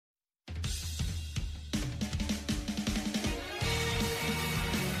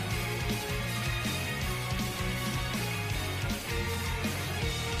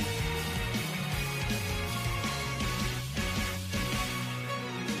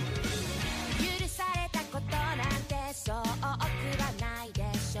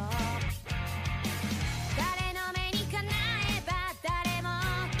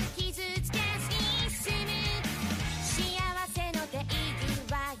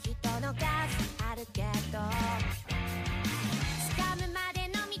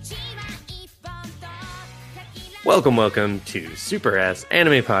Welcome to Super S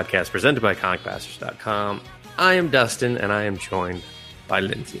Anime Podcast presented by ComicBastards.com. I am Dustin, and I am joined by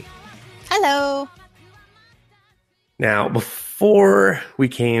Lindsay. Hello. Now, before we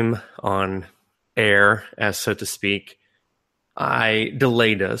came on air, as so to speak, I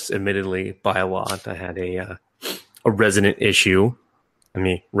delayed us, admittedly, by a lot. I had a resident issue.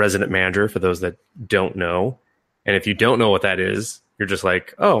 Resident manager, for those that don't know. And if you don't know what that is, you're just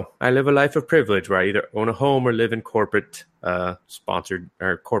like, oh, I live a life of privilege where I either own a home or live in corporate sponsored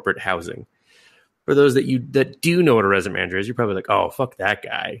or corporate housing. For those that do know what a resident manager is, you're probably like, oh, fuck that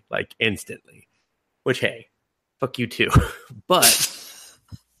guy, like instantly. Which, hey, fuck you too. But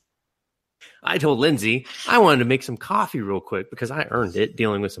I told Lindsay I wanted to make some coffee real quick because I earned it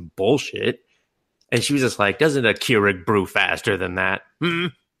dealing with some bullshit. And she was just like, doesn't a Keurig brew faster than that?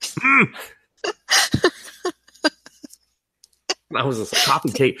 I was just like, coffee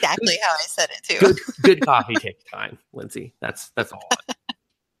take exactly how I said it too. Good coffee takes time, Lindsay. That's all.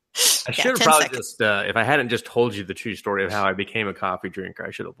 I should have probably seconds. Just if I hadn't just told you the true story of how I became a coffee drinker,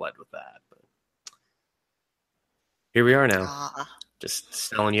 I should have led with that. But here we are now, just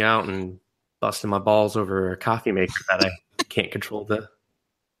selling you out and busting my balls over a coffee maker that I can't control the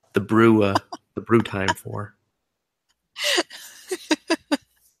brew time for.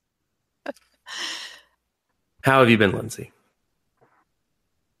 How have you been, Lindsay?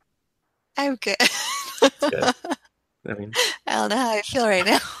 I'm good. Good. I don't know how I feel right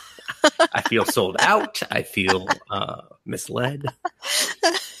now. I feel sold out. I feel misled.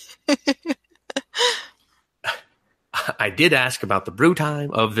 I did ask about the brew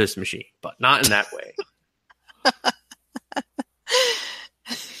time of this machine, but not in that way.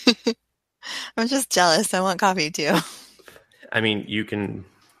 I'm just jealous. I want coffee too. I mean, you can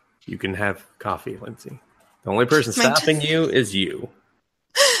have coffee, Lindsay. The only person stopping you is you.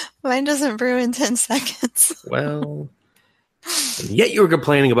 Mine doesn't brew in 10 seconds. Well, yet you were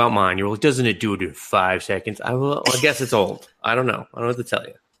complaining about mine. You were like, doesn't it do it in 5 seconds? I guess it's old. I don't know. I don't know what to tell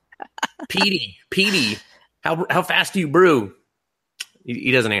you. Petey, how fast do you brew?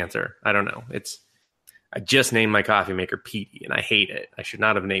 He doesn't answer. I don't know. I just named my coffee maker Petey, and I hate it. I should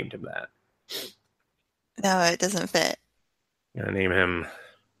not have named him that. No, it doesn't fit. I'm going to name him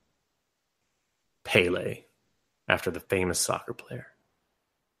Pele, after the famous soccer player.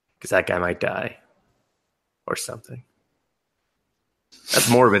 Because that guy might die. Or something. That's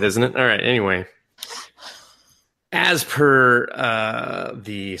morbid, isn't it? All right, anyway. As per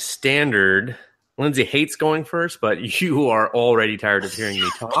the standard, Lindsay hates going first, but you are already tired of hearing me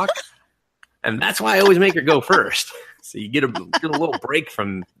talk. And that's why I always make her go first. So you get a little break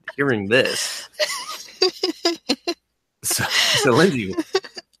from hearing this. So Lindsay,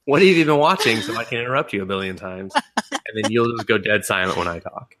 what have you been watching so I can interrupt you a billion times? And then you'll just go dead silent when I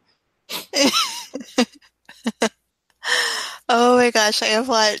talk. Oh my gosh, I have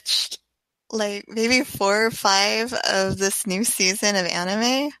watched like maybe 4 or 5 of this new season of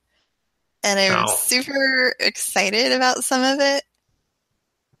anime. And I'm super excited about some of it.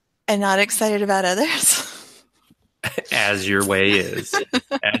 And not excited about others. As your way is.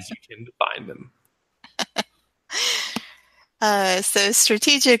 As you can define them. So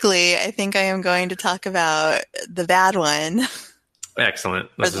strategically, I think I am going to talk about the bad one. Excellent.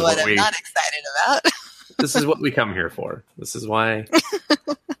 This is what I'm not excited about. This is what we come here for. This is why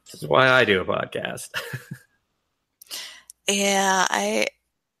I do a podcast. Yeah, I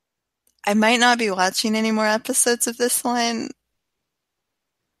might not be watching any more episodes of this one.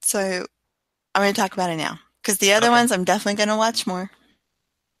 So I'm going to talk about it now. Because the other ones, I'm definitely going to watch more.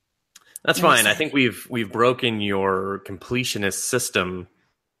 That's fine. I think we've broken your completionist system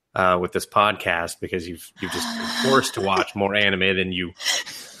with this podcast because you've just been forced to watch more anime than you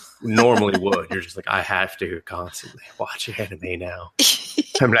normally would. You're just like, I have to constantly watch anime now.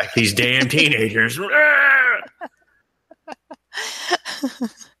 I'm like, these damn teenagers.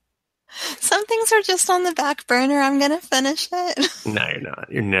 Some things are just on the back burner. I'm going to finish it. No, you're not.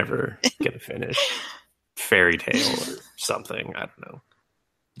 You're never going to finish Fairy Tail or something. I don't know.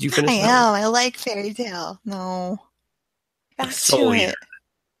 Did you finish that? I like Fairy Tail. No. Back to it.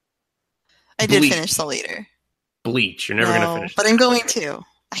 I did finish Soul Eater. Bleach. You're never going to finish but I'm going to.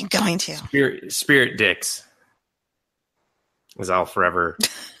 I'm going to. Spirit Dicks. As I'll forever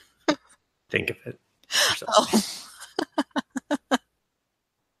think of it.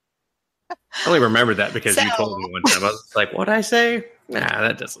 I only remembered that because you told me one time. I was like, what'd I say? Nah,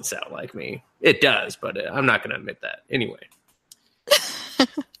 that doesn't sound like me. It does, but I'm not going to admit that. Anyway.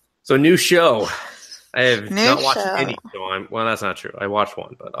 So, new show. I have not watched any. So well, that's not true. I watched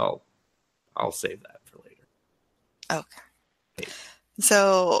one, but I'll save that for later. Okay.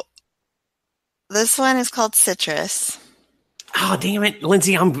 So, This one is called Citrus. Oh, damn it,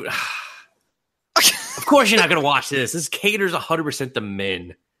 Lindsay! Of course you're not going to watch this. This caters 100% to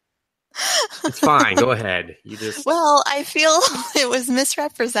men. It's fine. Go ahead. You just. Well, I feel it was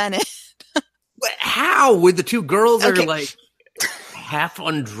misrepresented. How? With the two girls are like half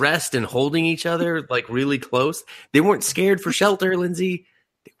undressed and holding each other like really close. They weren't scared for shelter, Lindsay.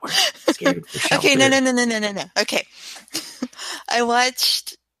 They weren't scared for shelter. Okay, no. Okay. I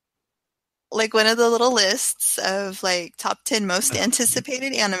watched like one of the little lists of like top 10 most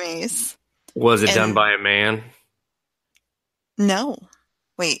anticipated animes. Was it done by a man? No.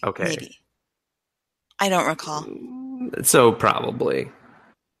 Wait, okay. Maybe. I don't recall. So probably.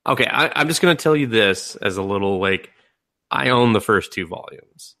 Okay, I'm just going to tell you this as a little, like, I own the first 2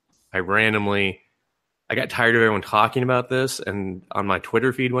 volumes. I got tired of everyone talking about this, and on my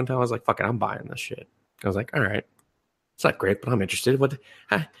Twitter feed one time, I was like, fuck it, I'm buying this shit. I was like, all right, it's not great, but I'm interested.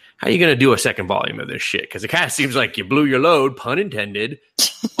 How are you going to do a second volume of this shit? Because it kind of seems like you blew your load, pun intended,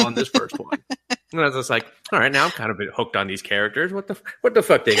 on this first one. And I was just like, all right, now I'm kind of hooked on these characters. What the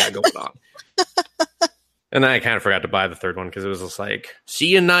fuck they got going on? And then I kind of forgot to buy the third one because it was just like, see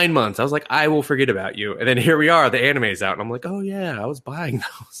you in 9 months. I was like, I will forget about you. And then here we are, the anime's out. And I'm like, oh yeah, I was buying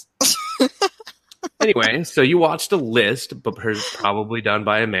those. Anyway, so you watched a list, but probably done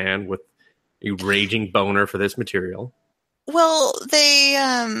by a man with a raging boner for this material. Well, they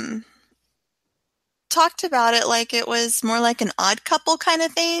talked about it like it was more like an Odd Couple kind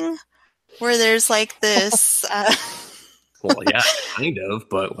of thing, where there's like this... Well, yeah, kind of,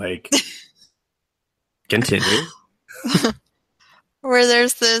 but like... Continue. Where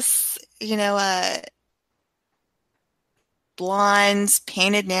there's this, blondes,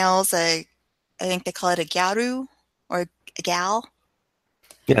 painted nails, I think they call it a gyaru, or a gal.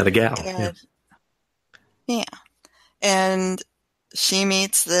 Yeah, the gal. Yeah. And she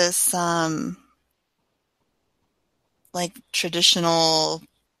meets this, like, traditional,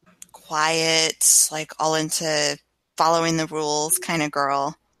 quiet, like, all into following the rules kind of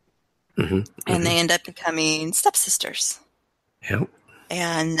girl. And they end up becoming stepsisters. Yep.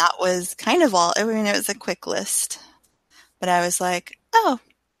 And that was kind of all. I mean, it was a quick list. But I was like, oh,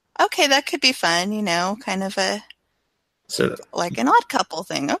 okay, that could be fun, kind of like an Odd Couple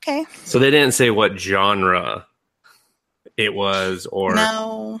thing. Okay. So they didn't say what genre it was or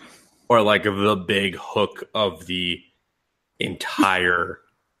like the big hook of the entire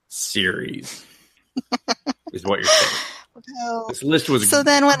series is what you're saying. No. This list was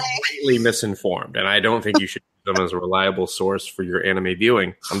completely misinformed, and I don't think you should use them as a reliable source for your anime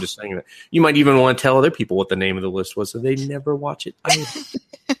viewing. I'm just saying that. You might even want to tell other people what the name of the list was so they never watch it either.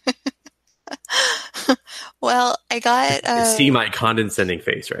 Well, I got... see my condescending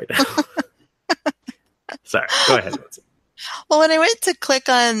face right now. Sorry, go ahead, Lindsay. Well, when I went to click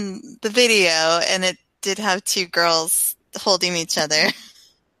on the video, and it did have 2 girls holding each other,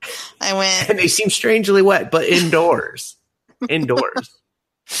 I went... And they seem strangely wet, but indoors. Indoors.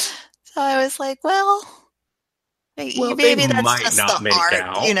 So I was like, well, maybe that's just the art,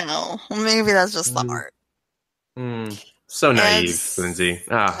 out. Maybe that's just the art. So naive, Lindsay.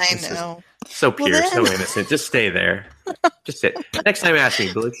 I know. So pure, so innocent. Just stay there. Just sit. Next time ask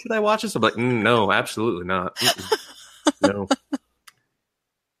me, like, should I watch this? I'm like, no, absolutely not. No.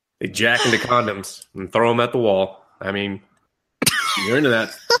 They jack into condoms and throw them at the wall. I mean, you're into that.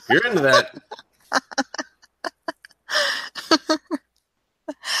 You're into that.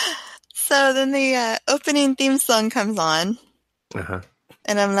 So then the opening theme song comes on.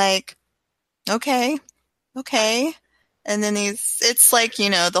 And I'm like, okay. And then it's like,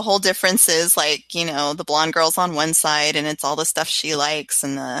 the whole difference is like, the blonde girl's on one side and it's all the stuff she likes,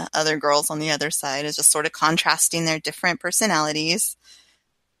 and the other girls on the other side is just sort of contrasting their different personalities.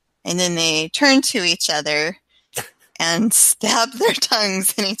 And then they turn to each other and stab their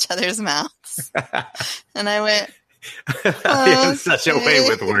tongues in each other's mouths. And I went, I have such a way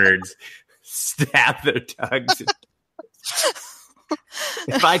with words. Stab their tongues.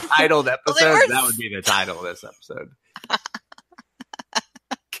 If I titled episodes, that would be the title of this episode.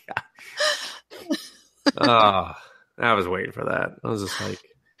 Oh, I was waiting for that. I was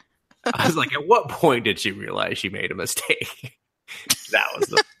like, at what point did she realize she made a mistake? That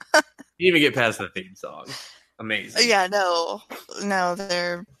was you even get past the theme song. Amazing. Yeah, no,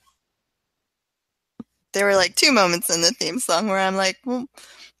 there were like 2 moments in the theme song where I'm like, well,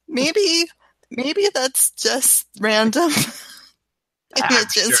 maybe that's just random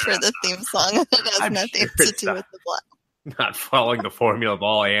images for the theme song. It has nothing to do with the plot. Not following the formula of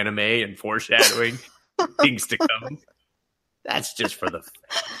all anime and foreshadowing things to come. That's just for the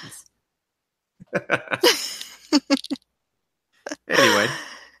fans. Anyway.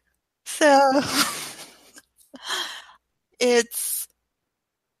 So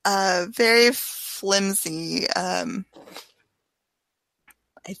very flimsy, I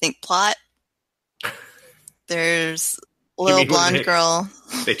think, plot. There's a little blonde girl.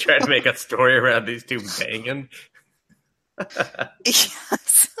 They try to make a story around these two banging?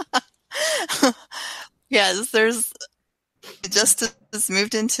 Yes. Yes, there's just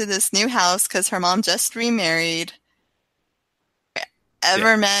moved into this new house because her mom just remarried.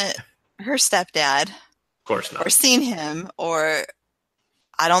 Ever met her stepdad? Of course not. Or seen him, or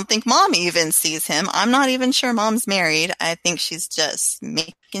I don't think mom even sees him. I'm not even sure mom's married. I think she's just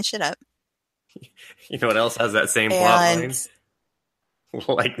making shit up. You know what else has that same plot line?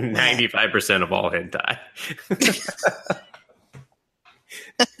 Like 95% of all hentai.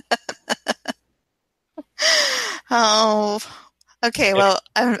 Oh, okay. Well,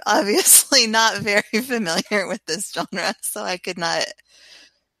 I'm obviously not very familiar with this genre, so I could not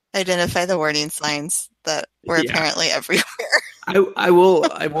identify the warning signs that were apparently everywhere. I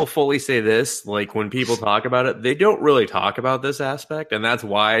will fully say this, like when people talk about it, they don't really talk about this aspect, and that's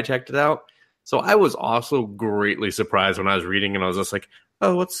why I checked it out. So I was also greatly surprised when I was reading and I was just like,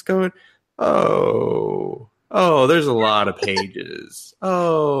 oh, what's going Oh, there's a lot of pages.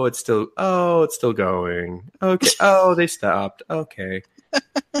 It's still going. Okay. Oh, they stopped. Okay.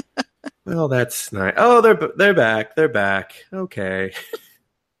 Well, that's nice. Oh, they're back. They're back. Okay.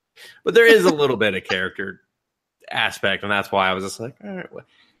 But there is a little bit of character aspect, and that's why I was just like, all right.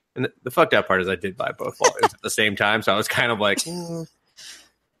 And the fucked up part is I did buy both volumes at the same time, so I was kind of like,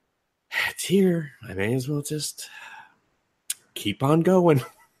 it's here. I may as well just keep on going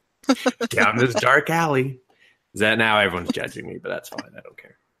down this dark alley. Is that now everyone's judging me, but that's fine. I don't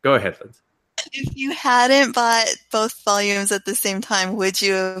care. Go ahead, Liz. If you hadn't bought both volumes at the same time, would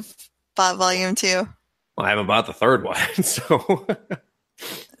you have bought volume 2? Well, I haven't bought the third one, so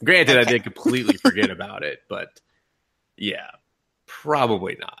granted, I did completely forget about it, but yeah,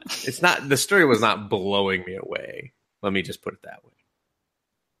 probably not. It's not, the story was not blowing me away. Let me just put it that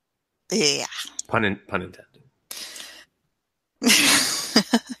way. Yeah. Pun intended.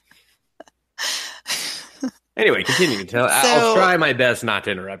 Anyway, continue. I'll try my best not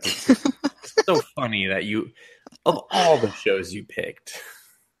to interrupt you. It's so funny that of all the shows you picked.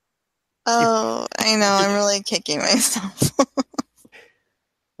 Oh, I know. I'm really kicking myself.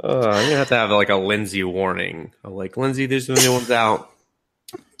 I'm going to have like a Lindsay warning. I'm like, Lindsay, there's no new ones out.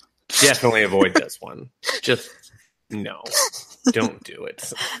 Definitely avoid this one. Just no. Don't do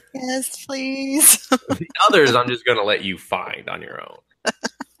it. Yes, please. The others, I'm just going to let you find on your own.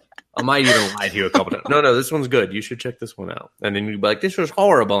 I might even lie to you a couple times. No, this one's good. You should check this one out. And then you'd be like, this was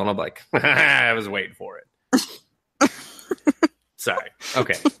horrible. And I'm like, I was waiting for it. Sorry.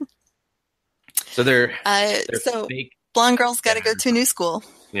 Okay. So they're fake. Blonde girl's got to go to a new school.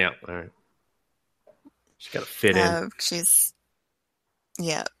 Yeah. All right. She's got to fit in.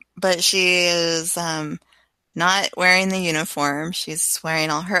 But she is not wearing the uniform. She's wearing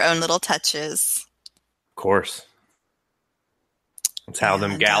all her own little touches. Of course. That's how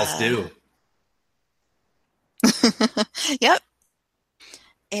them gals do. Yep.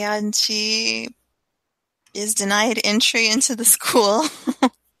 And she is denied entry into the school.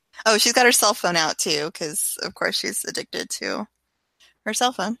 Oh, she's got her cell phone out too, because of course she's addicted to her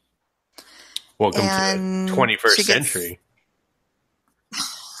cell phone. Welcome to the 21st century.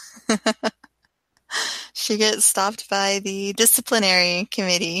 She gets stopped by the disciplinary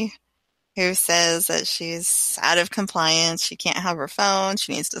committee, who says that she's out of compliance. She can't have her phone.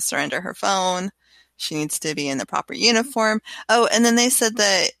 She needs to surrender her phone. She needs to be in the proper uniform. Oh, and then they said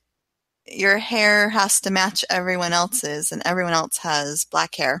that your hair has to match everyone else's, and everyone else has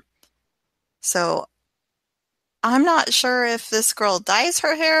black hair. So I'm not sure if this girl dyes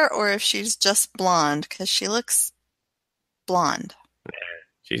her hair or if she's just blonde, because she looks blonde.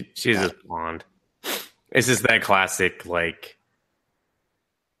 Yeah, she's just blonde. It's just that classic, like...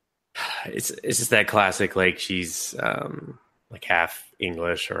 It's just that classic, like she's like half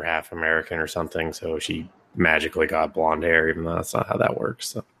English or half American or something, so she magically got blonde hair, even though that's not how that works.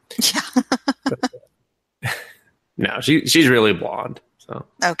 So yeah. No, she's really blonde. So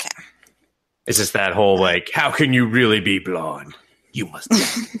okay, it's just that whole like, how can you really be blonde? You must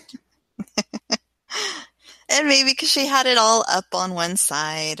die. And maybe because she had it all up on one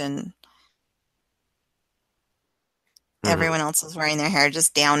side and everyone else was wearing their hair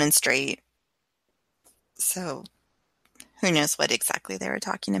just down and straight. So who knows what exactly they were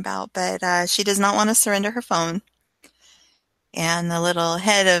talking about. But she does not want to surrender her phone. And the little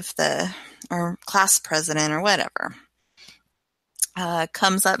head of or class president or whatever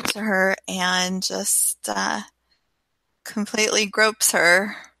comes up to her and just completely gropes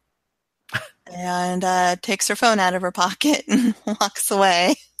her and takes her phone out of her pocket and walks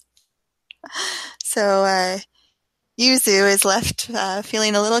away. So Yuzu is left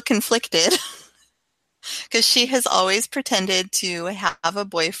feeling a little conflicted because she has always pretended to have a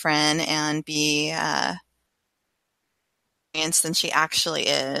boyfriend and be than she actually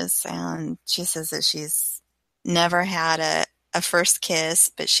is. And she says that she's never had a first kiss,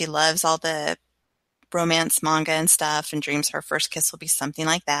 but she loves all the romance manga and stuff and dreams her first kiss will be something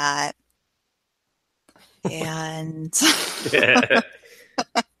like that. And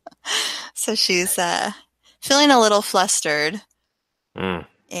so she's feeling a little flustered and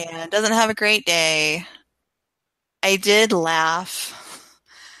doesn't have a great day. I did laugh.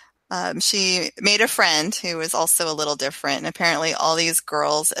 She made a friend who was also a little different. And apparently all these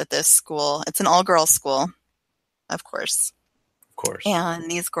girls at this school, it's an all-girls school, of course. Of course.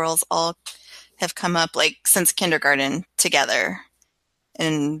 And these girls all have come up like since kindergarten together.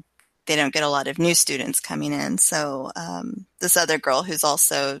 And they don't get a lot of new students coming in. So this other girl who's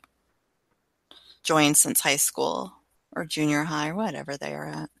also joined since high school or junior high or whatever they are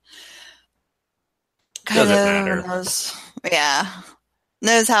at. Doesn't matter.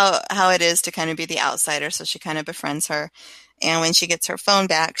 Knows how it is to kind of be the outsider, so she kind of befriends her. And when she gets her phone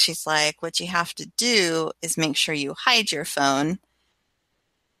back, she's like, what you have to do is make sure you hide your phone.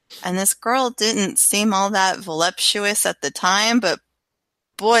 And this girl didn't seem all that voluptuous at the time, but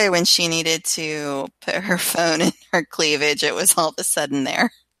boy, when she needed to put her phone in her cleavage, it was all of a sudden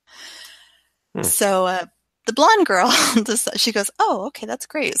there. So the blonde girl, she goes, oh, okay, that's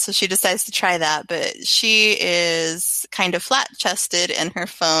great. So she decides to try that, but she is kind of flat-chested and her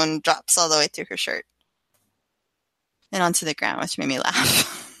phone drops all the way through her shirt and onto the ground, which made me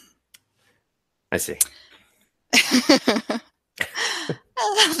laugh. I see.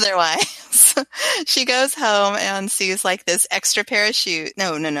 Otherwise, she goes home and sees like this extra pair of shoes.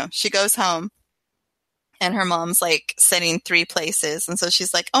 No. She goes home and her mom's like setting 3 places. And so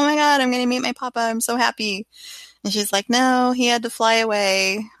she's like, oh my God, I'm going to meet my papa. I'm so happy. And she's like, no, he had to fly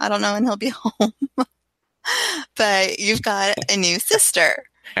away. I don't know when he'll be home. But you've got a new sister.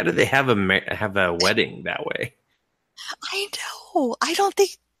 How did they have a wedding that way? I know.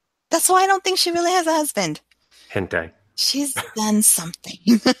 That's why I don't think she really has a husband. Hentai. She's done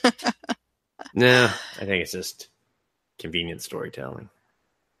something. No, I think it's just convenient storytelling.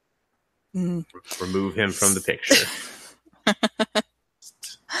 Remove him from the picture.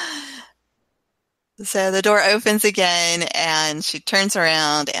 So the door opens again and she turns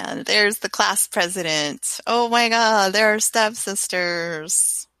around and there's the class president. Oh my God, they're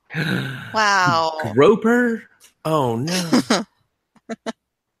stepsisters. Wow. Groper? Oh no.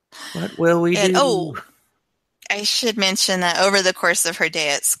 What will we do? Oh, I should mention that over the course of her day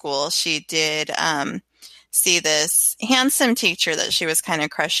at school, she did see this handsome teacher that she was kind of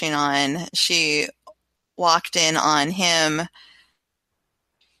crushing on. She walked in on him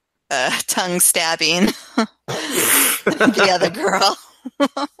tongue stabbing the other girl.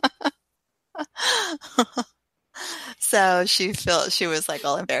 So she was like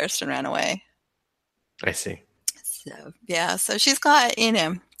all embarrassed and ran away. I see. So yeah, so she's got,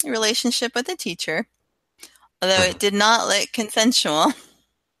 a relationship with a teacher. Although it did not look consensual.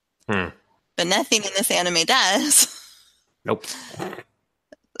 But nothing in this anime does. Nope.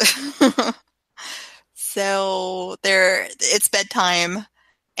 So it's bedtime,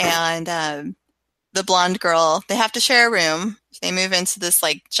 and the blonde girl, they have to share a room. They move into this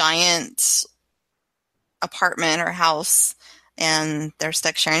like giant apartment or house, and they're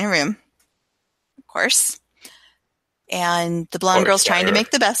stuck sharing a room, of course. And the blonde girl's trying to make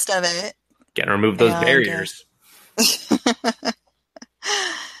the best of it. Gotta remove those barriers.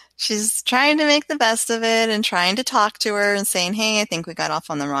 She's trying to make the best of it and trying to talk to her and saying, hey, I think we got off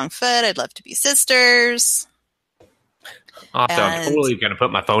on the wrong foot. I'd love to be sisters. Also, I'm totally going to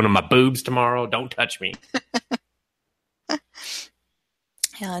put my phone in my boobs tomorrow. Don't touch me.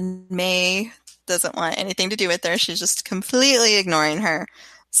 And May doesn't want anything to do with her. She's just completely ignoring her.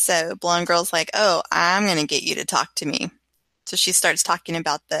 So blonde girl's like, oh, I'm going to get you to talk to me. So she starts talking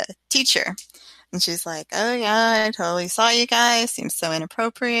about the teacher. And she's like, oh yeah, I totally saw you guys. Seems so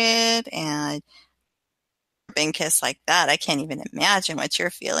inappropriate. And being kissed like that, I can't even imagine what you're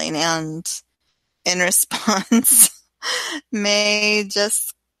feeling. And in response, May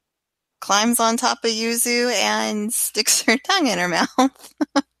just climbs on top of Yuzu and sticks her tongue in her mouth.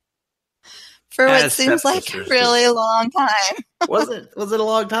 For what seems like a really long time. Was it a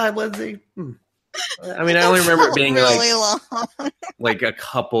long time, Lindsay? I mean, I only remember it being really long. Like a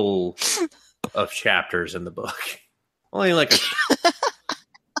couple of chapters in the book. Only like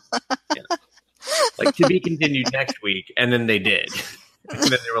like to be continued next week, and then they did. And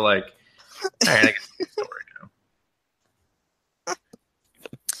then they were like, all right, I guess the story now.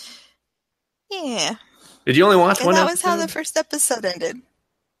 Did you only watch one That episode? was how the first episode ended.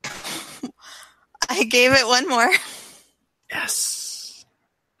 I gave it one more. Yes.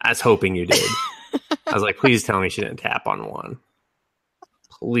 I was hoping you did. I was like, please tell me she didn't tap on one.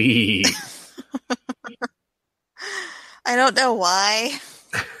 Please. I don't know why.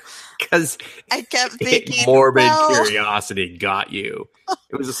 Because I kept thinking, morbid curiosity got you.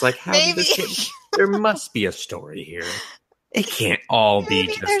 It was just like, how did maybe this get? There must be a story here. It can't all be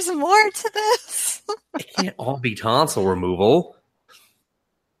maybe just. there's more to this. It can't all be tonsil removal.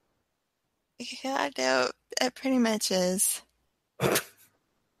 Yeah, no, it pretty much is.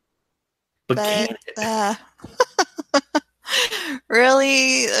 But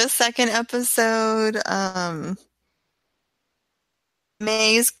really, the second episode,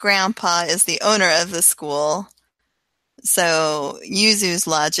 May's grandpa is the owner of the school. So Yuzu's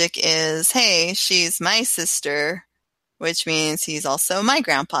logic is, hey, she's my sister, which means he's also my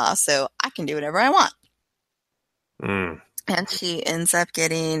grandpa, so I can do whatever I want. And she ends up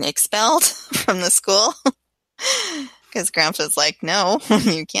getting expelled from the school because Grandpa's like, no,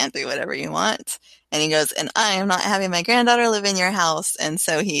 you can't do whatever you want. And he goes, and I am not having my granddaughter live in your house. And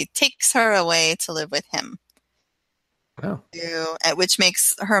so he takes her away to live with him. Oh. Which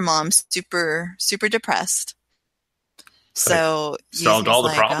makes her mom super, super depressed. So solved all the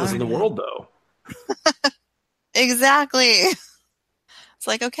problems in the world, though. Exactly. It's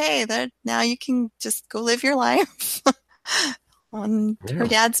like, okay, now you can just go live your life on her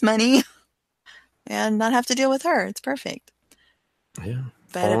dad's money and not have to deal with her. It's perfect. Yeah.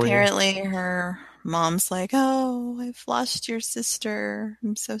 But apparently her mom's like, oh, I've lost your sister.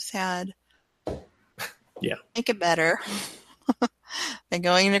 I'm so sad. Yeah. Make it better. By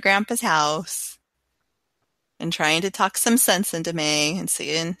going to Grandpa's house and trying to talk some sense into May and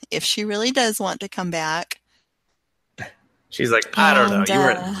seeing if she really does want to come back. She's like, I don't know. You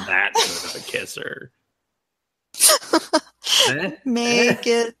weren't that good of a kisser. May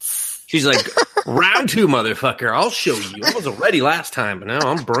gets... She's like, round 2, motherfucker. I'll show you. I wasn't ready last time, but now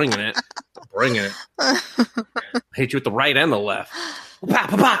I'm bringing it. I hit you with the right and the left.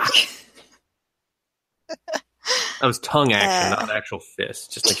 That was tongue action, not actual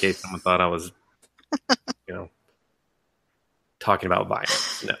fist, just in case someone thought I was, talking about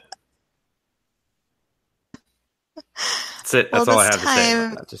violence. No. That's it. That's all I have to say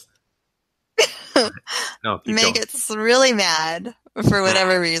about that. May gets really mad for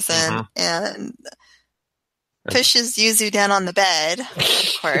whatever reason and pushes Yuzu down on the bed,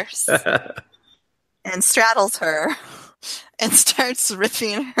 of course, and straddles her and starts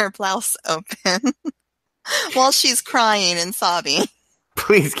ripping her blouse open while she's crying and sobbing.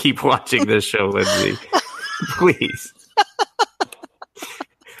 Please keep watching this show, Lindsay. Please.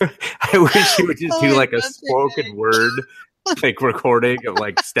 I wish you would just do like a spoken word recording of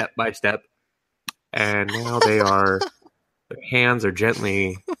step by step. And now their hands are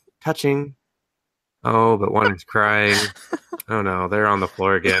gently touching. Oh, but one is crying. Oh no, they're on the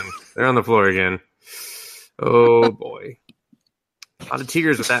floor again. Oh boy. A lot of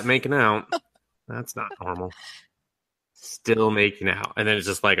tears with that making out. That's not normal. Still making out. And then it's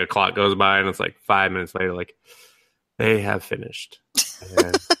just like a clock goes by and it's like 5 minutes later, they have finished.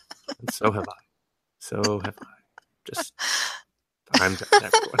 And so have I. Just I'm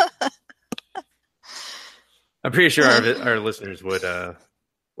everyone. I'm pretty sure our listeners would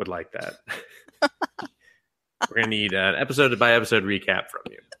like that. We're gonna need an episode by episode recap from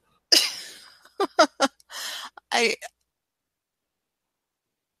you.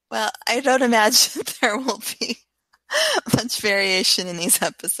 I don't imagine there will be much variation in these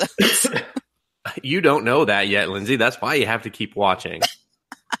episodes. You don't know that yet, Lindsay. That's why you have to keep watching.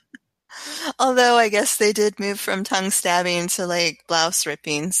 Although I guess they did move from tongue stabbing to blouse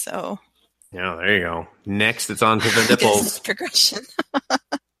ripping, so. Yeah, there you go. Next, it's on to the nipples. Progression.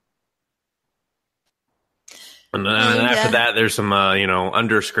 And then after that, there's some,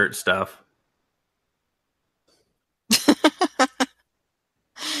 underskirt stuff.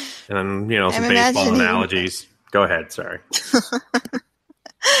 And then, some baseball analogies. Go ahead, sorry.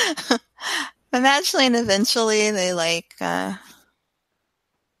 I'm imagining eventually they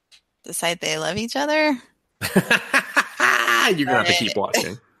decide they love each other. You're going to have to keep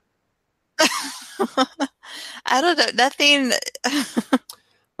watching. I don't know. Nothing.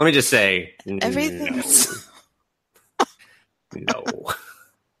 Let me just say. Everything's. No.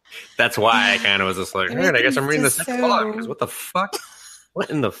 That's why I kind of was just like, all right, I guess I'm reading the second book. Because what the fuck? What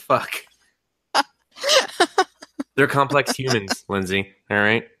in the fuck? They're complex humans, Lindsay. All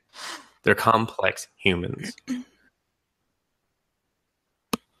right? They're complex humans.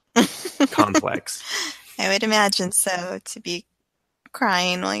 Complex. I would imagine so, to be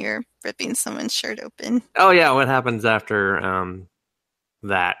crying while you're ripping someone's shirt open. Oh, yeah. What happens after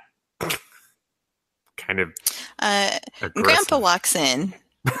that kind of aggressive? Grandpa walks in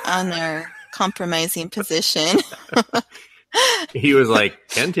on their compromising position. He was like,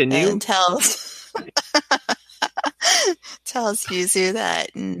 continue. And tells Yuzu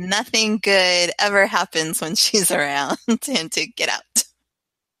that nothing good ever happens when she's around and to get out.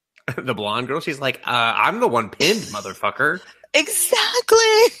 The blonde girl, she's like, I'm the one pinned, motherfucker.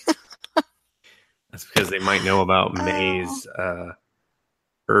 Exactly. That's because they might know about May's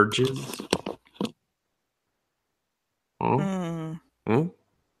urges. I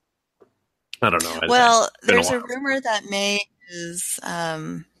don't know. Well, there's a rumor that May is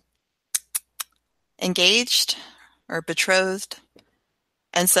engaged or betrothed.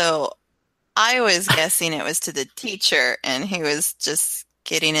 And so I was guessing it was to the teacher, and he was just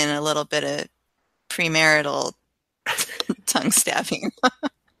getting in a little bit of premarital tongue stabbing.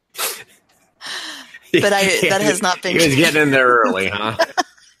 But that has not been. He was getting in there early, huh?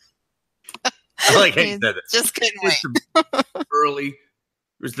 I like how you said it. Just couldn't wait. Early. He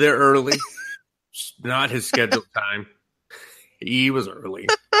was there early. Not his scheduled time. He was early.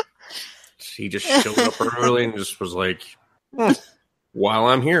 He just showed up early and just was like, while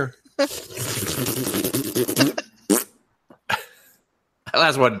I'm here. That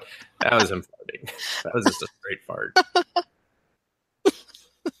was him farting. That was just a straight fart.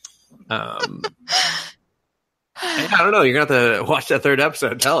 I don't know. You're going to have to watch that third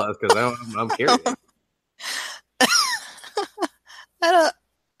episode and tell us, because I'm curious.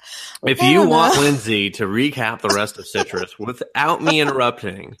 If you want Lindsay to recap the rest of Citrus without me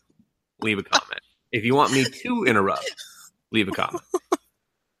interrupting, leave a comment. If you want me to interrupt, leave a comment.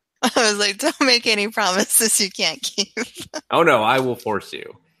 I was like, don't make any promises you can't keep. Oh no, I will force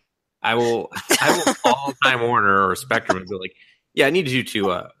you. I will call Time Warner or Spectrum and be like, yeah, I need you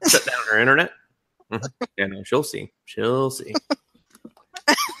to shut down her internet. Yeah, no, she'll see.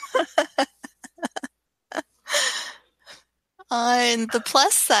 On the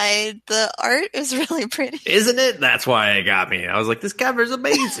plus side, the art is really pretty. Isn't it? That's why it got me. I was like, this cover is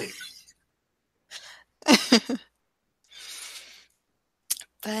amazing.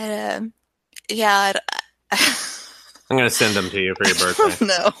 But, yeah. I'm going to send them to you for your birthday.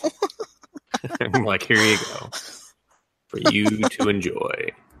 No. I'm like, here you go. For you to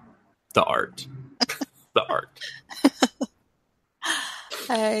enjoy the art. The art.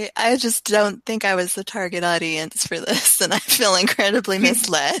 I just don't think I was the target audience for this, and I feel incredibly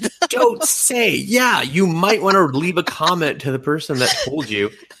misled. Don't say. Yeah, you might want to leave a comment to the person that told you.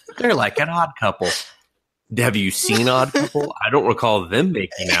 They're like an odd couple. Have you seen Odd Couple? I don't recall them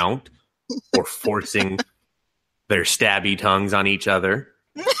making out or forcing their stabby tongues on each other.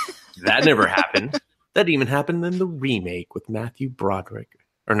 That never happened. That even happened in the remake with Matthew Broderick.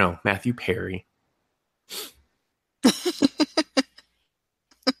 Or no, Matthew Perry.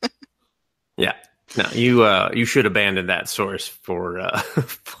 Yeah. No, you should abandon that source for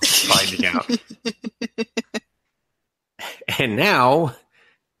finding out. And now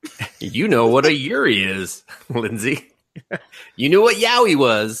you know what a Yuri is, Lindsay. You knew what Yowie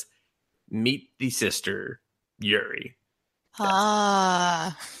was. Meet the sister, Yuri.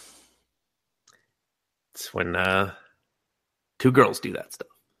 Ah. It's when two girls do that stuff.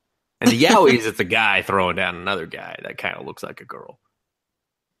 And the Yowies, it's a guy throwing down another guy that kind of looks like a girl.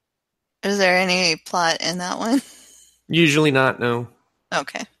 Is there any plot in that one? Usually not, no.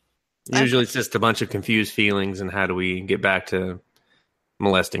 Okay. Usually it's just a bunch of confused feelings and how do we get back to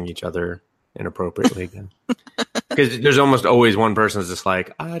molesting each other inappropriately again. Because there's almost always one person that's just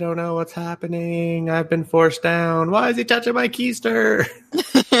like, I don't know what's happening. I've been forced down. Why is he touching my keister?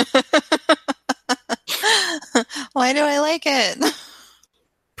 Why do I like it?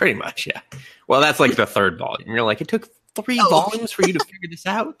 Pretty much, yeah. Well, that's like the third volume. You're like, it took 3 volumes for you to figure this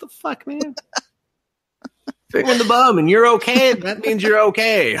out? What the fuck, man? Finger in the bum and you're okay. That means you're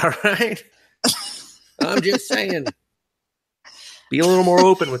okay, all right? I'm just saying. Be a little more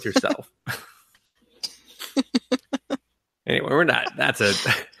open with yourself. Anyway, we're not. That's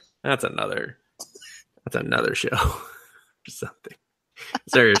another show or something.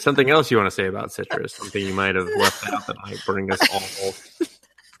 Is there something else you want to say about Citrus? Something you might have left out that might bring us all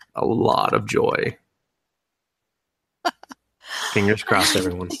a lot of joy. Fingers crossed,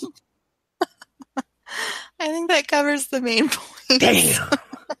 everyone. I think that covers the main point. Damn.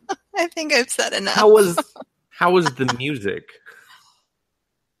 I think I've said enough. How was the music?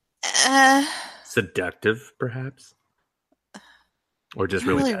 Seductive, perhaps? Or just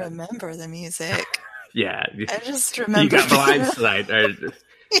really I don't really remember the music. Yeah. I just remember. You got blindsided.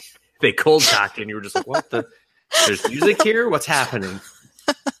 They cold cocked and you were just like, what the? There's music here? What's happening?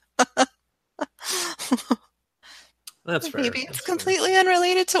 That's fair. Maybe it's completely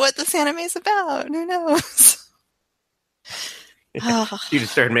unrelated to what this anime is about. Who knows? You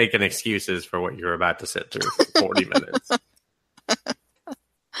just started making excuses for what you were about to sit through for 40 minutes.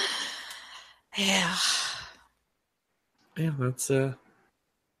 Yeah. Yeah, that's it's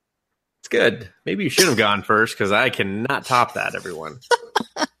good. Maybe you should have gone first because I cannot top that, everyone.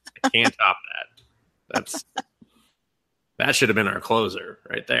 I can't top that. That should have been our closer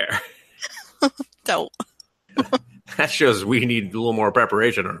right there. Don't. That shows we need a little more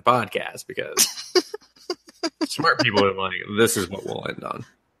preparation on our podcast because smart people are like, this is what we'll end on.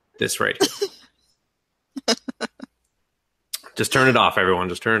 This right here. Just turn it off, everyone.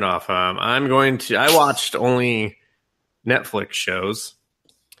 Just turn it off. I watched only Netflix shows.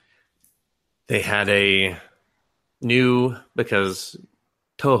 They had a new, because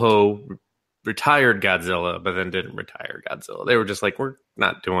Toho retired Godzilla, but then didn't retire Godzilla. They were just like, we're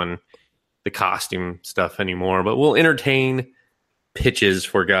not doing the costume stuff anymore, but we'll entertain pitches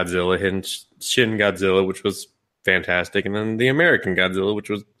for Godzilla and Shin Godzilla, which was fantastic, and then the American Godzilla, which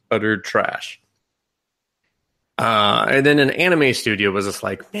was utter trash. And then an anime studio was just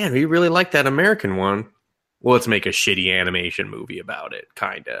like, man, we really like that American one. Well, let's make a shitty animation movie about it.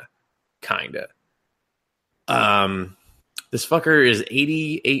 Kinda. This fucker is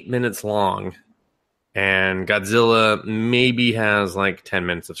 88 minutes long, and Godzilla maybe has like 10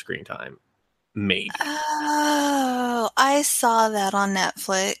 minutes of screen time. Maybe. Oh, I saw that on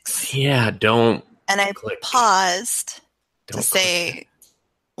Netflix. Yeah, don't. And I paused to say,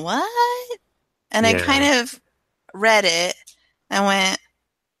 what? And I kind of read it and went,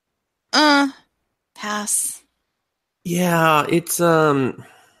 pass. Yeah, it's not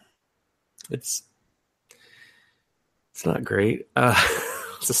great.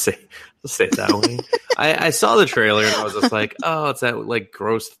 Let's say it that way. I saw the trailer and I was just like, oh, it's that like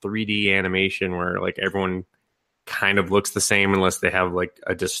gross 3D animation where like everyone kind of looks the same unless they have like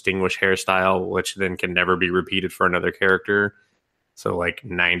a distinguished hairstyle, which then can never be repeated for another character. So like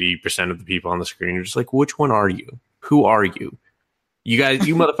 90% of the people on the screen are just like, which one are you? Who are you? You guys,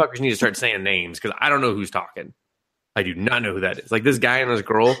 you motherfuckers need to start saying names because I don't know who's talking. I do not know who that is. Like this guy and this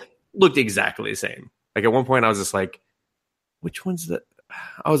girl looked exactly the same. Like at one point I was just like, which one's the...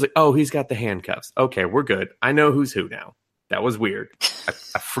 I was like, oh, he's got the handcuffs. Okay, we're good. I know who's who now. That was weird.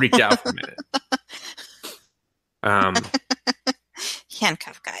 I freaked out for a minute.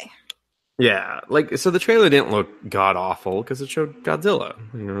 Handcuff guy. Yeah, like, so the trailer didn't look god-awful because it showed Godzilla.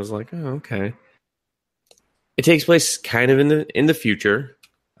 And I was like, oh, okay. It takes place kind of in the future.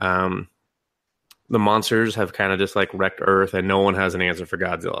 The monsters have kind of just, like, wrecked Earth, and no one has an answer for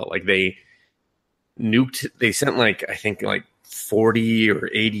Godzilla. Like, they sent, like, I think, like, 40 or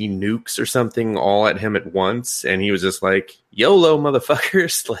 80 nukes or something all at him at once, and he was just like, YOLO,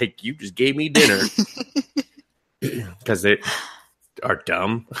 motherfuckers. Like, you just gave me dinner. Because they are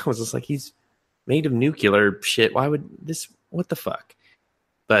dumb. I was just like, he's made of nuclear shit. Why would this? What the fuck?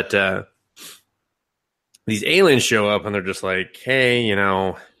 But these aliens show up and they're just like, hey, you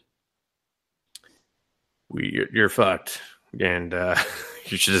know, you're fucked, and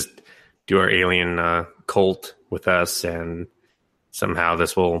you should just do our alien cult with us, and somehow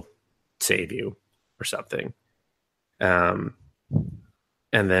this will save you or something. And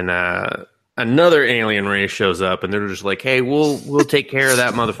then another alien race shows up, and they're just like, hey, we'll take care of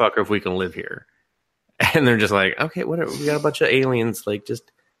that motherfucker if we can live here. And they're just like, okay, whatever. We got a bunch of aliens. Like,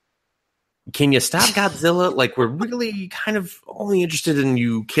 just, can you stop Godzilla? Like, we're really kind of only interested in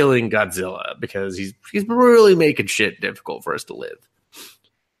you killing Godzilla because he's really making shit difficult for us to live.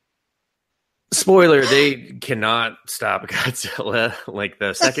 Spoiler, they cannot stop Godzilla. Like,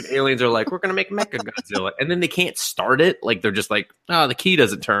 the second aliens are like, we're going to make Mecha Godzilla. And then they can't start it. Like, they're just like, oh, the key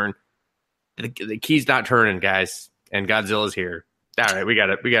doesn't turn. The key's not turning, guys. And Godzilla's here. All right, we got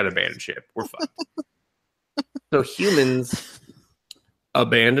to abandon ship. We're fucked. So humans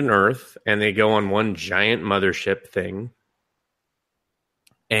abandon Earth, and they go on one giant mothership thing.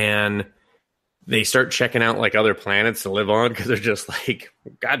 And they start checking out like other planets to live on because they're just like,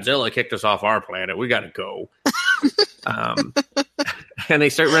 Godzilla kicked us off our planet. We got to go. And they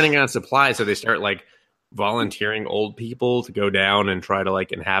start running out of supplies, so they start like volunteering old people to go down and try to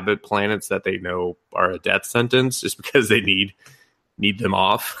like inhabit planets that they know are a death sentence, just because they need them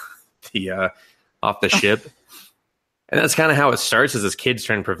off the ship. And that's kind of how it starts, is this kid's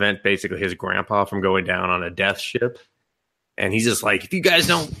trying to prevent basically his grandpa from going down on a death ship. And he's just like, if you guys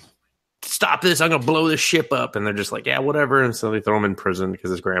don't stop this, I'm going to blow this ship up. And they're just like, yeah, whatever. And so they throw him in prison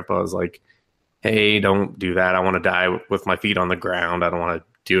because his grandpa is like, hey, don't do that. I want to die with my feet on the ground. I don't want to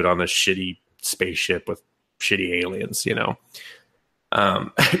do it on this shitty spaceship with shitty aliens, you know.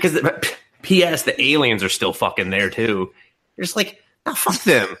 Because P.S. the aliens are still fucking there too. You're just like, oh, fuck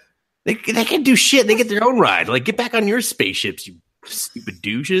them. They can't do shit. They get their own ride. Like, get back on your spaceships, you stupid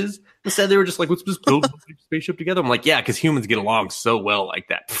douches. Instead, they were just like, let's just build a spaceship together. I'm like, yeah, because humans get along so well like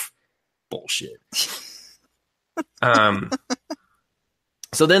that. Pfft, bullshit.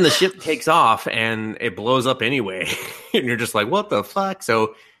 So then the ship takes off and it blows up anyway. And you're just like, what the fuck?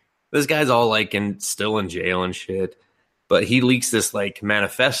 So this guy's all like still in jail and shit. But he leaks this like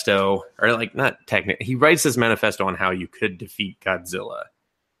manifesto, or like not technically, he writes this manifesto on how you could defeat Godzilla.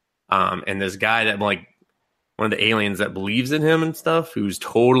 And this guy that like one of the aliens that believes in him and stuff, who's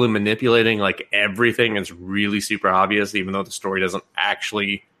totally manipulating like everything, is really super obvious, even though the story doesn't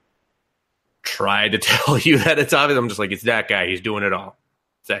actually try to tell you that it's obvious. I'm just like, it's that guy. He's doing it all.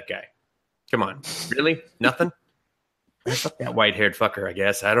 It's that guy. Come on. Really? Nothing? Fuck that white-haired fucker, I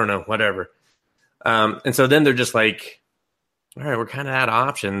guess. I don't know. Whatever. And so then they're just like, all right, we're kind of out of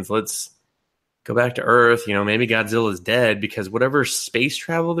options. Let's go back to Earth. You know, maybe Godzilla's dead, because whatever space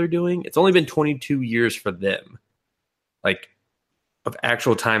travel they're doing, it's only been 22 years for them. Like, of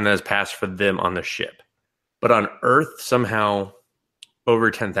actual time that has passed for them on the ship. But on Earth, somehow,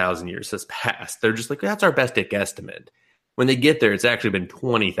 over 10,000 years has passed. They're just like, that's our best guesstimate. When they get there, it's actually been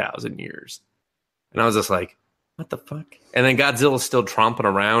 20,000 years. And I was just like, what the fuck? And then Godzilla's still tromping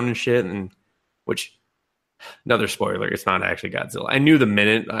around and shit, and which... Another spoiler, it's not actually Godzilla. I knew the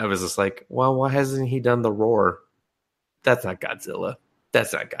minute. I was just like, well, why hasn't he done the roar? That's not Godzilla.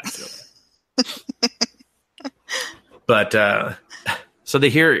 That's not Godzilla. But so they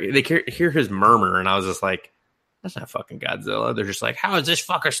hear his murmur, and I was just like, that's not fucking Godzilla. They're just like, how is this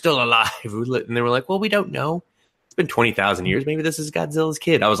fucker still alive? And they were like, well, we don't know. It's been 20,000 years. Maybe this is Godzilla's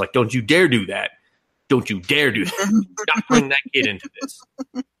kid. I was like, don't you dare do that. Don't you dare do that. You're not bring that kid into this.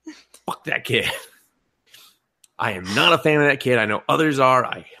 Fuck that kid. I am not a fan of that kid. I know others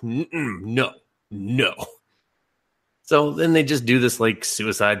are. No. So then they just do this like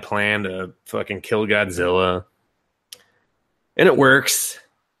suicide plan to fucking kill Godzilla. And it works.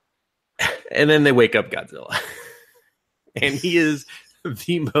 And then they wake up Godzilla. And he is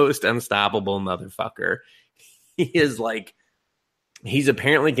the most unstoppable motherfucker. He is like, he's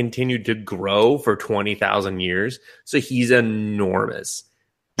apparently continued to grow for 20,000 years. So he's enormous.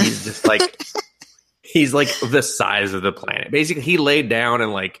 He's just like... He's like the size of the planet. Basically, he laid down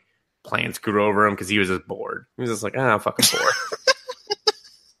and like plants grew over him because he was just bored. He was just like, I'm fucking bored.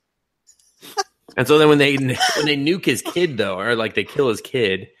 And so then when they nuke his kid, though, or like they kill his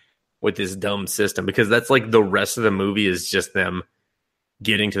kid with this dumb system, because that's like the rest of the movie is just them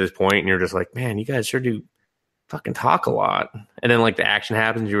getting to this point, and you're just like, man, you guys sure do fucking talk a lot. And then like the action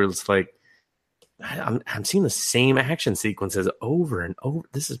happens, you're just like, I'm seeing the same action sequences over and over.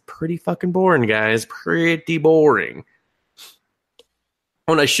 This is pretty fucking boring, guys. Pretty boring.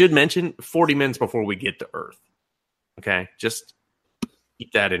 Oh, and I should mention 40 minutes before we get to Earth. Okay? Just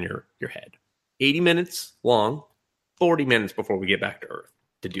keep that in your head. 80 minutes long, 40 minutes before we get back to Earth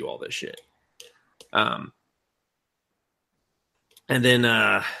to do all this shit. And then,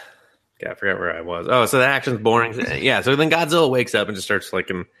 God, I forgot where I was. Oh, so the action's boring. Yeah, so then Godzilla wakes up and just starts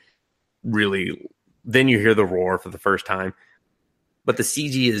like really, then you hear the roar for the first time, but the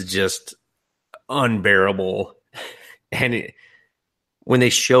CG is just unbearable. And when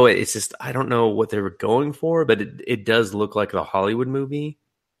they show it, it's just, I don't know what they were going for, but it does look like the Hollywood movie.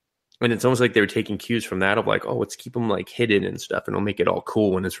 And it's almost like they were taking cues from that of like, oh, let's keep them like hidden and stuff, and it'll make it all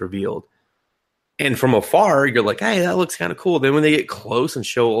cool when it's revealed. And from afar, you're like, hey, that looks kind of cool. Then when they get close and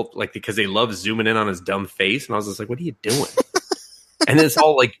show, like, because they love zooming in on his dumb face, and I was just like, what are you doing? And it's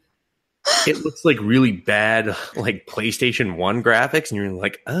all like, it looks like really bad, like PlayStation 1 graphics, and you're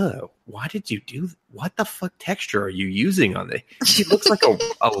like, oh, why did you do? What the fuck texture are you using on it? It looks like a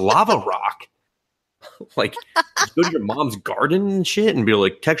lava rock. Like, go to your mom's garden and shit and be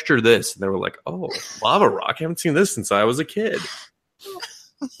like, texture this. And they were like, oh, lava rock. I haven't seen this since I was a kid.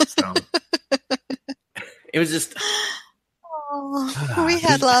 So, it was just. Oh, we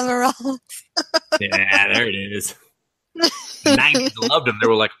had lava rocks. Yeah, there it is. The 90s loved them. They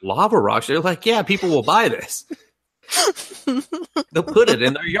were like, lava rocks. They're like, yeah, people will buy this. They'll put it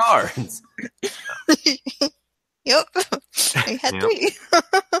in their yards. Yep. I had three.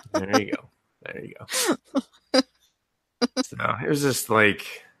 There you go. There you go. So it was just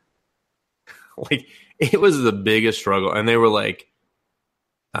like it was the biggest struggle. And they were like,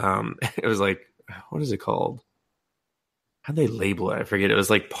 it was like, what is it called? How'd they label it? I forget. It was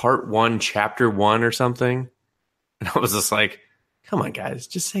like part 1, chapter 1 or something. And I was just like, come on, guys,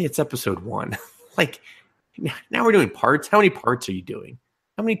 just say it's episode 1. Like, now we're doing parts. How many parts are you doing?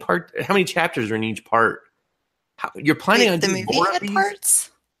 How many chapters are in each part? You're planning on the doing movie more of had these?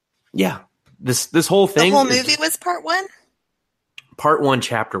 parts? Yeah. This whole The thing whole is movie was part one? part 1,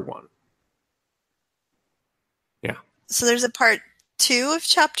 chapter 1. Yeah. So there's a part 2 of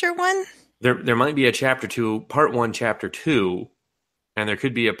chapter 1? There might be a chapter 2, part 1, chapter 2, and there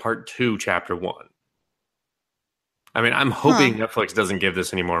could be a part 2, chapter 1. I mean, I'm hoping Netflix doesn't give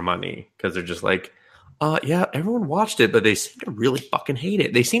this any more money because they're just like, yeah, everyone watched it, but they seem to really fucking hate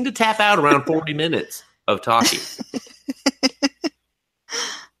it. They seem to tap out around 40 minutes of talking.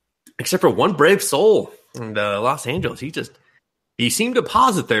 Except for one brave soul in Los Angeles. He seemed to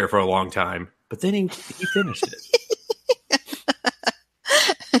pause it there for a long time, but then he finished it.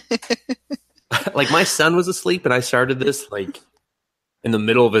 Like, my son was asleep, and I started this, like, in the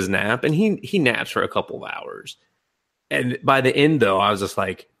middle of his nap, and he naps for a couple of hours. And by the end, though, I was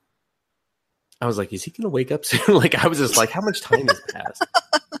like, is he going to wake up soon? Like, I was just like, how much time has passed?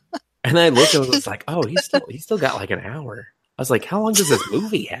 And I looked and was like, oh, he's still got like an hour. I was like, how long does this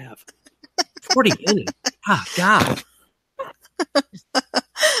movie have? 40 minutes. Ah, God.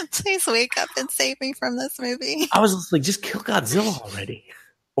 Please wake up and save me from this movie. I was just like, just kill Godzilla already.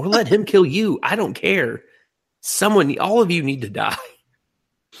 Or let him kill you. I don't care. All of you need to die.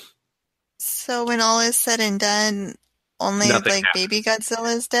 So when all is said and done, only Nothing like happens. baby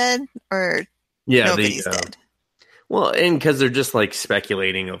Godzilla is dead? Or Yeah, nobody's dead? Well, and because they're just like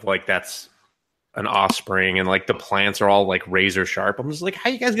speculating of like that's an offspring, and like the plants are all like razor sharp. I'm just like, how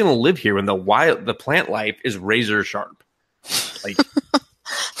are you guys gonna live here when the plant life is razor sharp? Like,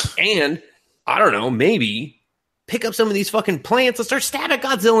 and I don't know, maybe pick up some of these fucking plants and start stabbing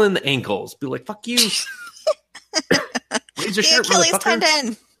Godzilla in the ankles. Be like, fuck you. Razor sharp, Achilles motherfucker.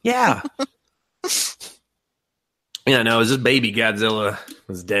 tendon. Yeah. Yeah, no, it was just baby Godzilla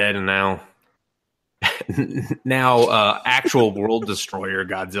was dead, and now actual world destroyer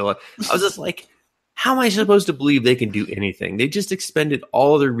Godzilla. I was just like, how am I supposed to believe they can do anything? They just expended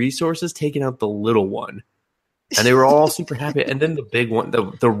all of their resources taking out the little one. And they were all super happy. And then the big one,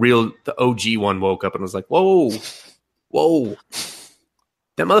 the OG one woke up and was like, whoa.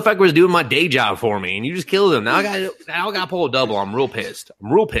 That motherfucker was doing my day job for me, and you just killed him. Now I got to pull a double. I'm real pissed.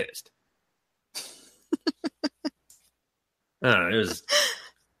 I don't know, it was...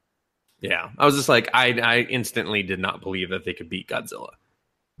 Yeah, I was just like, I instantly did not believe that they could beat Godzilla.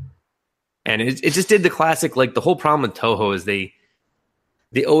 And it just did the classic, like, the whole problem with Toho is they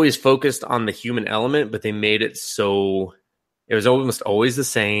always focused on the human element, but they made it so it was almost always the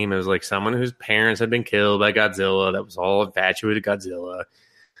same. It was like someone whose parents had been killed by Godzilla that was all infatuated with Godzilla.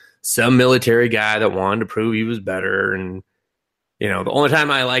 Some military guy that wanted to prove he was better. And, you know, the only time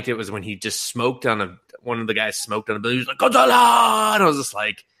I liked it was when he just smoked on one of the guys smoked on a building. He was like, Godzilla! And I was just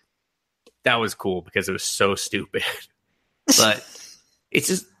like, that was cool because it was so stupid. But it's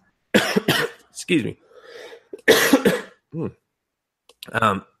just, excuse me. It's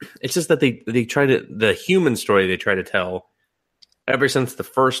just that they try to, the human story they try to tell ever since the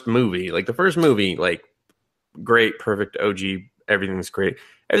first movie. Like, the first movie, like, great, perfect, OG, everything's great.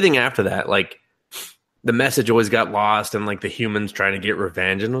 Everything after that, like, the message always got lost, and like the humans trying to get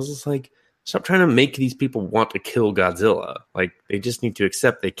revenge. And I was just like, stop trying to make these people want to kill Godzilla. Like, they just need to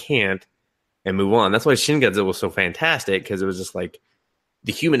accept they can't and move on. That's why Shin Godzilla was so fantastic, because it was just like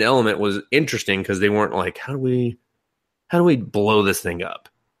the human element was interesting because they weren't like, how do we blow this thing up?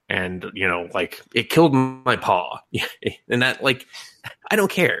 And, you know, like, it killed my paw. And that, like, I don't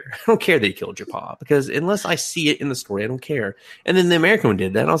care. I don't care they killed your paw, because unless I see it in the story, I don't care. And then the American one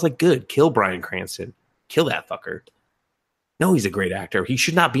did that, and I was like, good, kill Bryan Cranston. Kill that fucker. No, he's a great actor. He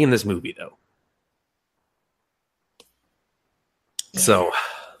should not be in this movie, though. Yeah.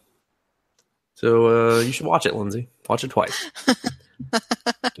 So you should watch it, Lindsay. Watch it twice.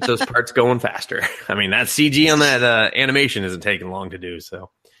 Get those parts going faster. I mean, that CG on that animation isn't taking long to do, so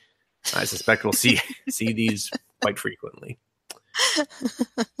I suspect we'll see these quite frequently.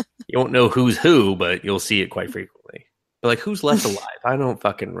 You won't know who's who, but you'll see it quite frequently. But, like, who's left alive? I don't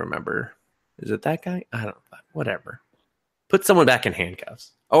fucking remember. Is it that guy? I don't know. Whatever. Put someone back in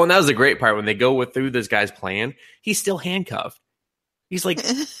handcuffs. Oh, and that was the great part. When they go through this guy's plan, he's still handcuffed. He's like,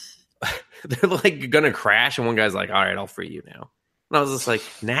 they're like going to crash, and one guy's like, all right, I'll free you now. And I was just like,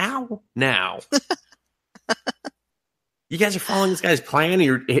 now? You guys are following this guy's plan?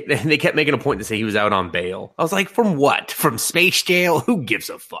 And they kept making a point to say he was out on bail. I was like, from what? From space jail? Who gives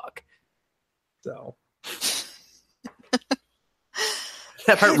a fuck? So...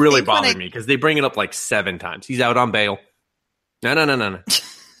 That part really bothered me, because they bring it up like 7 times. He's out on bail. No.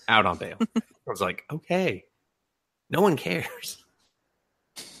 Out on bail. I was like, okay. No one cares.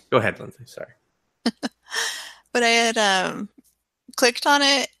 Go ahead, Lindsay. Sorry. But I had clicked on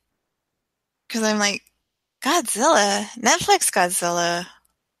it because I'm like, Godzilla? Netflix Godzilla?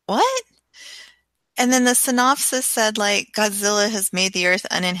 What? And then the synopsis said, like, Godzilla has made the Earth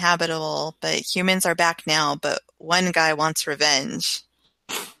uninhabitable, but humans are back now, but one guy wants revenge.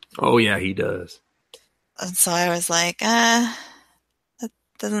 Oh, yeah, he does. And so I was like, that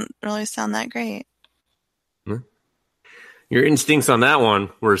doesn't really sound that great. Your instincts on that one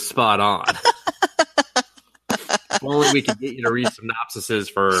were spot on. If only we could get you to read synopsises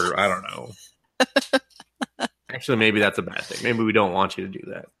for, I don't know. Actually, maybe that's a bad thing. Maybe we don't want you to do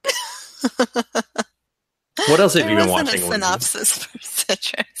that. What else have you been watching? There wasn't a synopsis for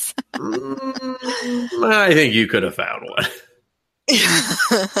Citrus. I think you could have found one.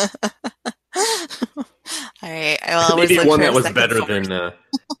 All right. I'll maybe one that was better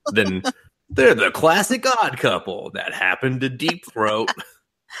than they're the classic odd couple that happened to deep throat.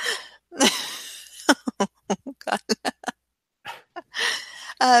 Oh,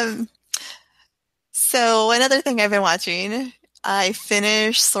 God. So another thing I've been watching, I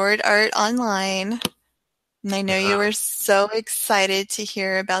finished Sword Art Online. And I know you were so excited to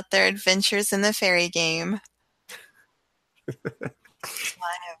hear about their adventures in the fairy game. So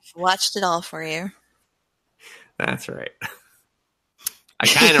I have watched it all for you. That's right. I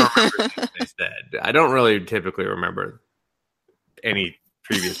kind of remember things they said. I don't really typically remember any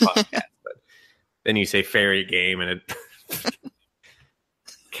previous podcast, but then you say fairy game and it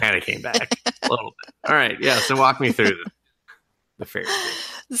kind of came back a little bit. All right. Yeah. So walk me through the fairy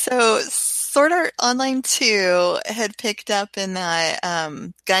game. So Sword Art Online 2 had picked up in that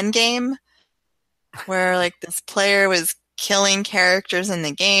gun game where like this player was killing characters in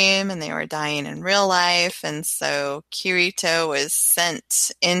the game and they were dying in real life. And so Kirito was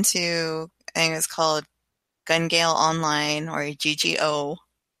sent into, I think it was called Gun Gale Online or GGO.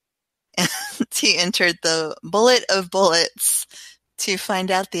 And he entered the Bullet of Bullets to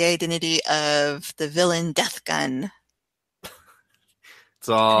find out the identity of the villain Death Gun. It's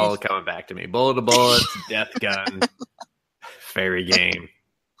all coming back to me. Bullet of Bullets, Death Gun, fairy game.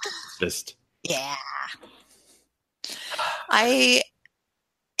 Just... Yeah. I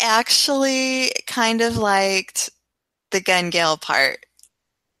actually kind of liked the Gun Gale part.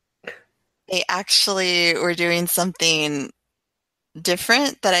 They actually were doing something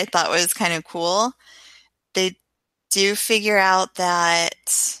different that I thought was kind of cool. They do figure out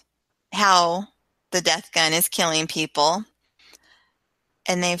that how the Death Gun is killing people.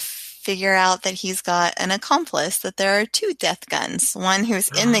 And they figure out that he's got an accomplice, that there are two Death Guns. One who's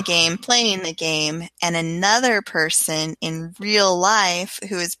in the game, playing the game, and another person in real life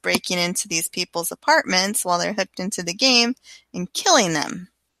who is breaking into these people's apartments while they're hooked into the game and killing them.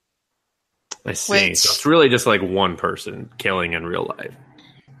 I see. So it's really just like one person killing in real life.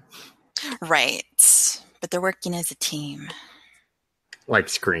 Right. But they're working as a team. Like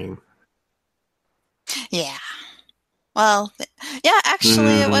Scream. Yeah. Well, yeah,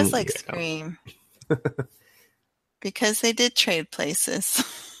 actually, it was like Scream. Because they did trade places.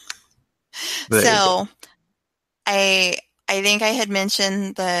 So, I think I had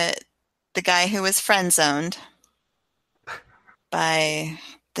mentioned the guy who was friend-zoned by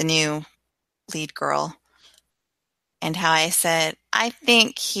the new lead girl. And how I said, I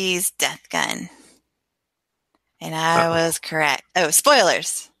think he's Death Gun. And I was correct. Oh,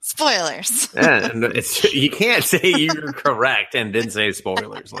 spoilers. Spoilers. Yeah, you can't say you're correct and didn't say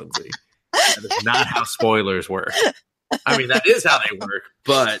spoilers, Lindsay. That is not how spoilers work. I mean, that is how they work,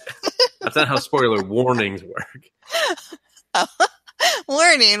 but that's not how spoiler warnings work. Oh,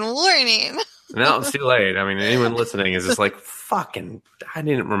 warning. No, it's too late. I mean, anyone listening is just like, fucking, I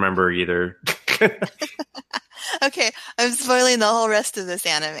didn't remember either. Okay, I'm spoiling the whole rest of this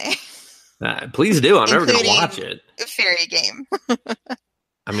anime. Please do. I'm never going to watch it. Fairy game.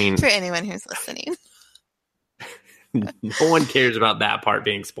 I mean, for anyone who's listening. No one cares about that part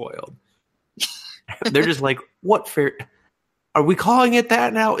being spoiled. They're just like, what fair... Are we calling it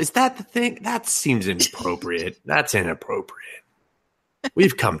that now? Is that the thing? That seems inappropriate. That's inappropriate.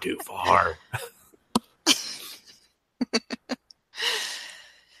 We've come too far.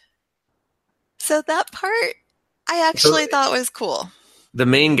 So that part, I actually thought was cool. The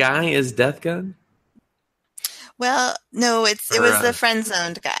main guy is Death Gun? Well, no, it was the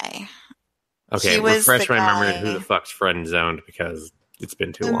friend-zoned guy. Okay, refresh my memory who the fuck's friend-zoned because it's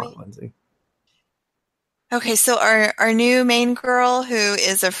been too long, Lindsay. Okay, so our new main girl who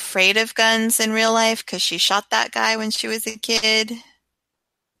is afraid of guns in real life because she shot that guy when she was a kid.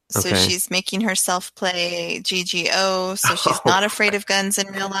 So she's making herself play GGO, so she's not afraid of guns in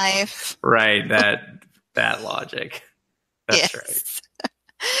real life. Right, that logic. That's right.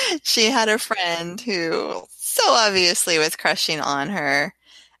 She had a friend who so obviously was crushing on her,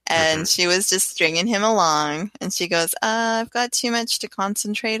 And she was just stringing him along. And she goes, I've got too much to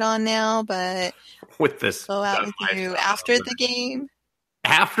concentrate on now, but with this go out with you after the game.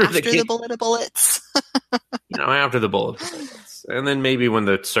 After the bullet of bullets. After the bullet of bullets. And then maybe when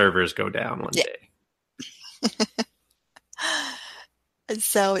the servers go down one day.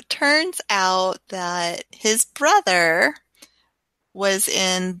 So it turns out that his brother was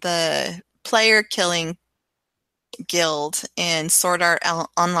in the player killing guild in Sword Art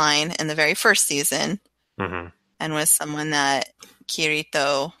Online in the very first season, and was someone that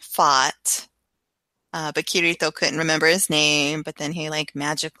Kirito fought. But Kirito couldn't remember his name, but then he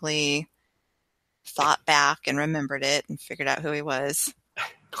magically thought back and remembered it and figured out who he was.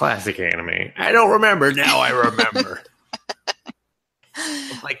 Classic anime. I don't remember, now I remember.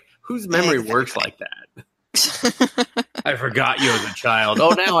 Whose memory works like that? I forgot you as a child. Oh,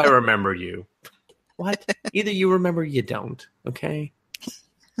 now I remember you. What? Either you remember or you don't, okay?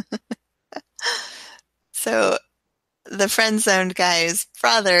 So the friend-zoned guy's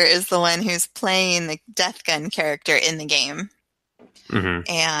brother is the one who's playing the Death Gun character in the game.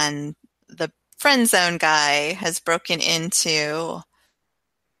 And the friend-zone guy has broken into,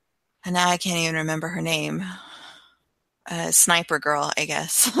 and now I can't even remember her name, Sniper Girl, I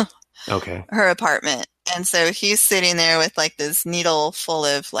guess. Okay. Her apartment. And so he's sitting there with this needle full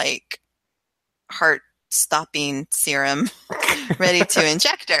of heart-stopping serum ready to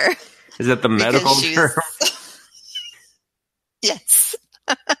inject her. Is that the medical term? Yes.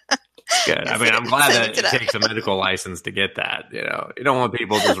 Good. I mean, I'm glad that it takes a medical license to get that. You don't want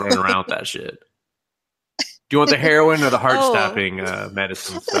people just running around with that shit. Do you want the heroin or the heart-stopping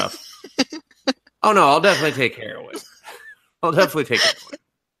medicine stuff? Oh, no, I'll definitely take heroin. I'll definitely take heroin.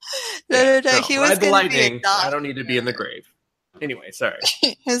 No. He was going to be a doctor. I don't need to be in the grave. Anyway, sorry.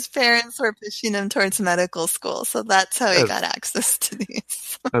 His parents were pushing him towards medical school, so that's how he got access to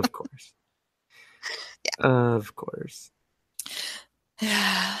these. Of course. Yeah. Of course.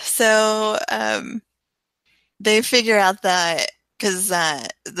 Yeah. So they figure out that because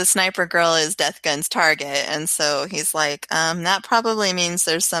the sniper girl is Death Gun's target, and so he's like, that probably means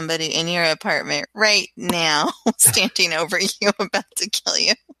there's somebody in your apartment right now standing over you about to kill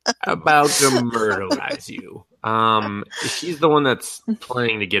you. About to murderize you. She's the one that's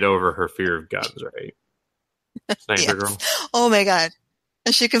planning to get over her fear of guns, right? Sniper girl. Oh my god.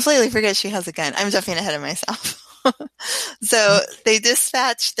 She completely forgets she has a gun. I'm jumping ahead of myself. So they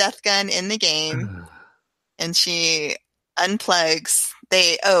dispatch Death Gun in the game, and she unplugs.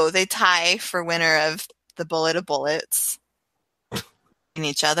 They tie for winner of the bullet of bullets in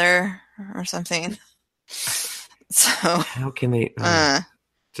each other or something. So how can they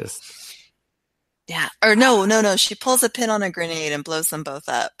just... Yeah. Or no. She pulls a pin on a grenade and blows them both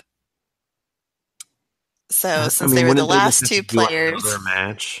up. So since they were the last two players,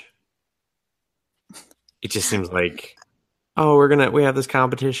 match, it just seems like, oh, we have this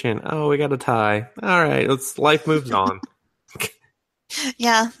competition. Oh, we got a tie. All right, life moves on.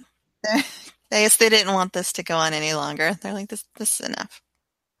 Yeah. I guess they didn't want this to go on any longer. They're like, this is enough.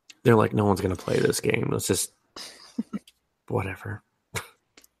 They're like, no one's going to play this game. Let's just whatever.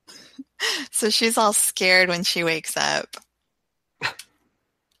 So she's all scared when she wakes up.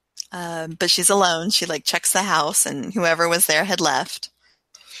 But she's alone. She checks the house, and whoever was there had left.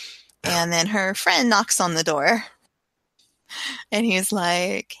 And then her friend knocks on the door. And he's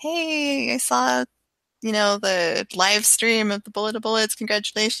like, hey, I saw, the live stream of the Bullet of Bullets.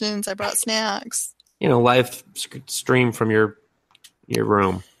 Congratulations. I brought snacks. Live stream from your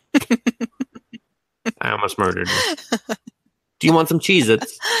room. I almost murdered you. Do you want some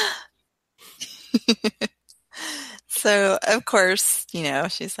Cheez-Its? So, of course,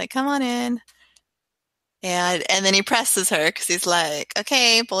 she's like, come on in. And then he presses her because he's like,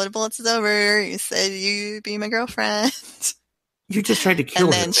 okay, Bullet of Bullets is over. You said you'd be my girlfriend. You just tried to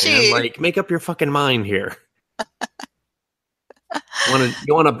kill her, man. Make up your fucking mind here.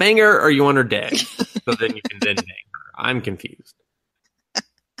 You want to bang her or you want her dead? So then you can then bang her. I'm confused.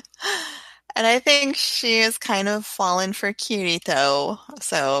 And I think she is kind of fallen for Kirito.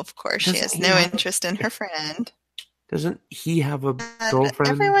 So, of course, she has no interest in her friend. Doesn't he have a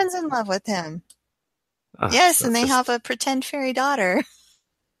girlfriend? Everyone's in love with him. Yes, and they have a pretend fairy daughter.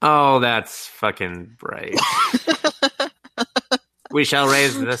 Oh, that's fucking brave. We shall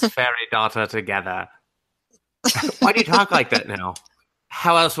raise this fairy daughter together. Why do you talk like that now?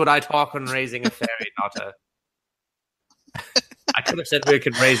 How else would I talk when raising a fairy daughter? I could have said we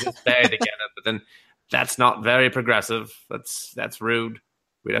could raise this fairy together, but then that's not very progressive. That's rude.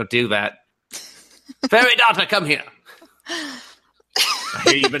 We don't do that. Fairy daughter, come here. I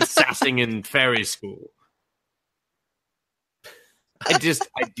hear you've been sassing in fairy school. I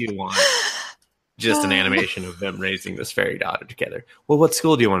do want just an animation of them raising this fairy daughter together. Well, what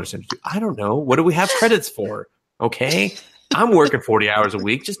school do you want to send her to? I don't know. What do we have credits for? Okay. I'm working 40 hours a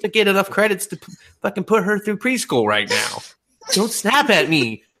week just to get enough credits to fucking put her through preschool right now. Don't snap at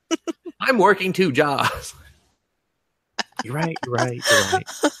me. I'm working 2 jobs. You're right.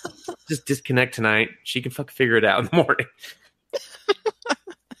 Just disconnect tonight. She can fucking figure it out in the morning.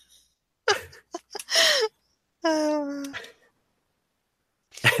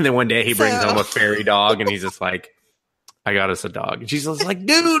 And then one day he brings home a fairy dog and he's just like, I got us a dog. And she's just like,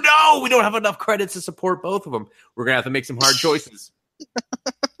 dude, no, we don't have enough credits to support both of them. We're going to have to make some hard choices.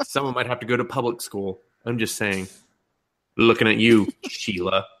 Someone might have to go to public school. I'm just saying. Looking at you,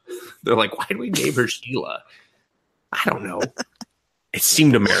 Sheila. They're like, why do we name her Sheila? I don't know. It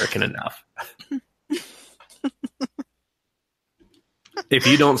seemed American enough. If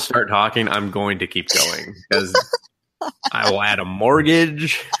you don't start talking, I'm going to keep going because I will add a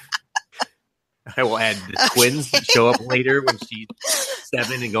mortgage. I will add the twins that show up later when she's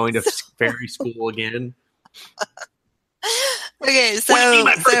 7 and going to fairy school again. Okay,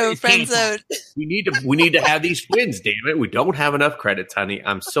 so friend zone. We need to have these twins. Damn it, we don't have enough credits, honey.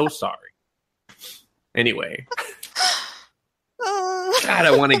 I'm so sorry. Anyway, God,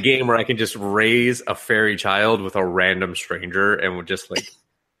 I want a game where I can just raise a fairy child with a random stranger and would just like.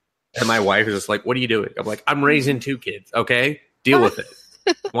 And my wife is just like, "What are you doing?" I'm like, "I'm raising 2 kids. Okay, deal with it.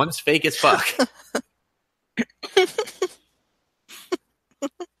 One's fake as fuck."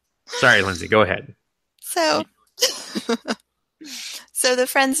 Sorry, Lindsay. Go ahead. So the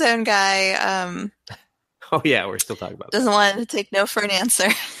friend zone guy. Oh yeah, we're still talking about. Doesn't want to take no for an answer.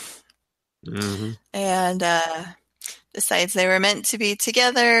 Mm-hmm. And decides they were meant to be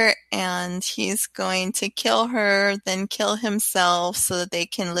together, and he's going to kill her, then kill himself, so that they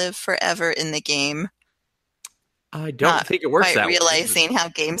can live forever in the game. I don't think it works that way. Realizing how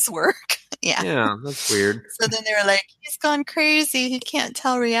games work. Yeah, that's weird. So then they were like, he's gone crazy. He can't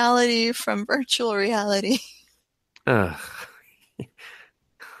tell reality from virtual reality. And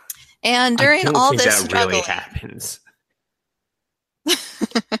during all this struggling, really happens.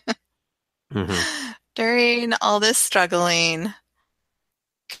 Mm-hmm. During all this struggling,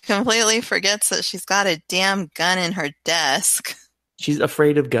 completely forgets that she's got a damn gun in her desk. She's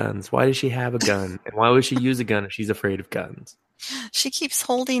afraid of guns. Why does she have a gun? And why would she use a gun if she's afraid of guns? She keeps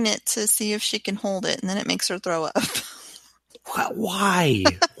holding it to see if she can hold it, and then it makes her throw up. Why?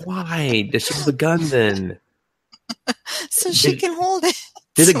 Why does she have a gun then? So she can hold it.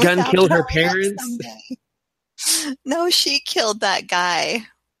 Did a gun kill her parents? No, she killed that guy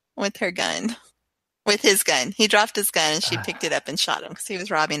with her gun. With his gun. He dropped his gun and she picked it up and shot him because he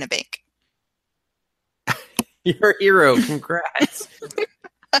was robbing a bank. You're a hero. Congrats.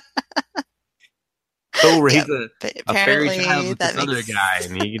 Go raise a fairy child with this other guy.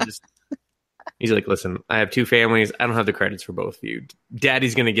 And he's like, listen, I have 2 families. I don't have the credits for both of you.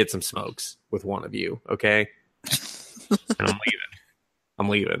 Daddy's going to get some smokes with one of you. Okay. And I'm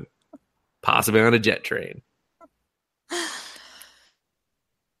leaving. Possibly on a jet train.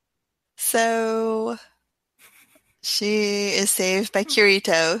 So she is saved by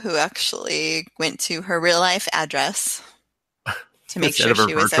Kirito, who actually went to her real life address to make sure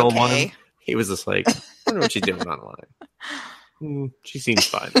she was okay. One, he was just like, I wonder what she's doing online. She seems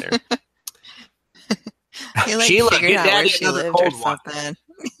fine there. He Sheila, figured out where she lived or something.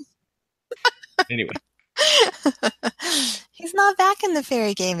 Anyway. He's not back in the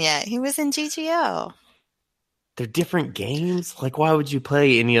fairy game yet. He was in GGO. They're different games? Like, why would you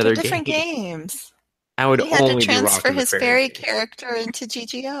play any other game? Different games. I would he only had to transfer his fairy game. character into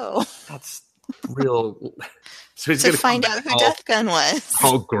GGO. That's real. So he's to find out who Death Gun was.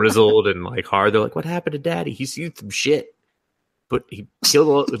 All grizzled and like hard. They're like, what happened to Daddy? He's seen some shit. But he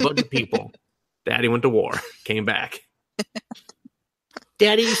killed a bunch of people. Daddy went to war. Came back.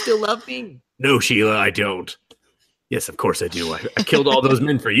 Daddy, you still love me? No, Sheila, I don't. Yes, of course I do. I killed all those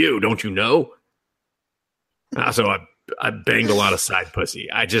men for you, don't you know? So I banged a lot of side pussy.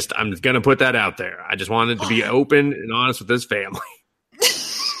 I'm going to put that out there. I just wanted to be open and honest with his family.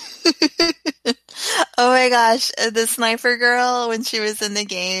 Oh my gosh. The sniper girl, when she was in the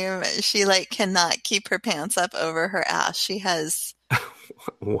game, she like cannot keep her pants up over her ass. She has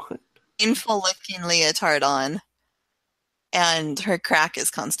what? Painful looking leotard on. And her crack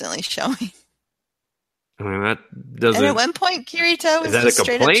is constantly showing. I mean, that doesn't... And at one point, Kirito was just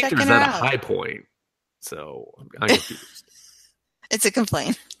straight up checking her out. Is that a high point? So, I'm confused. It's a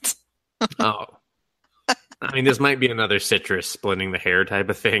complaint. Oh. I mean, this might be another citrus splitting the hair type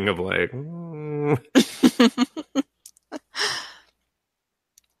of thing of like...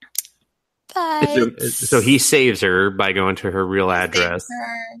 So he saves her by going to her real address.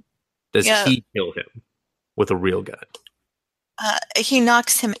 Does Yep. he kill him with a real gun? He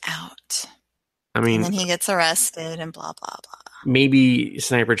knocks him out. I mean, and then he gets arrested and blah, blah, blah. Maybe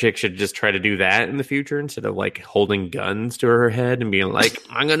Sniper Chick should just try to do that in the future instead of like holding guns to her head and being like,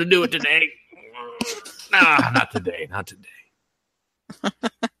 I'm going to do it today. Nah, not today. Not today.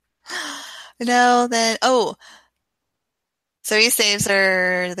 No, then, so he saves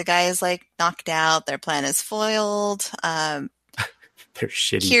her. The guy is like knocked out. Their plan is foiled. They're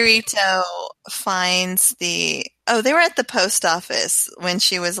shitty. Kirito finds they were at the post office when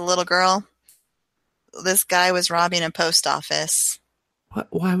she was a little girl. This guy was robbing a post office. What?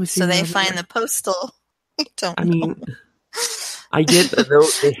 Why was he? So they find the postal. I mean, I get that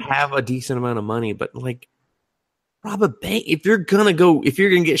they have a decent amount of money, but like, rob a bank. If you're gonna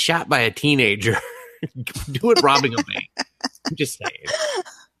get shot by a teenager, do it robbing a bank. I'm just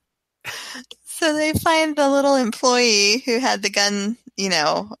saying. So they find the little employee who had the gun,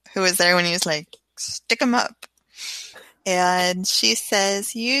 who was there when he was like, stick him up. And she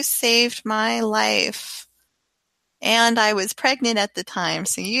says, you saved my life. And I was pregnant at the time,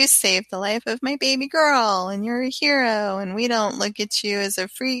 so you saved the life of my baby girl, and you're a hero, and we don't look at you as a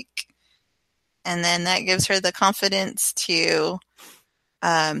freak. And then that gives her the confidence to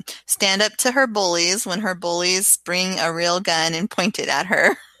stand up to her bullies when her bullies bring a real gun and point it at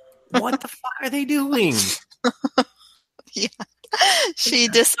her. What the fuck are they doing? Yeah. She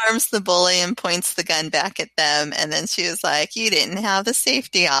disarms the bully and points the gun back at them, and then she was like, you didn't have the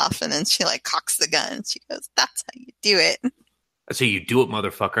safety off, and then she like cocks the gun. She goes, that's how you do it. That's how you do it,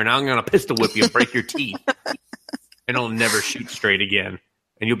 motherfucker. Now I'm gonna pistol whip you and break your teeth. And I'll never shoot straight again.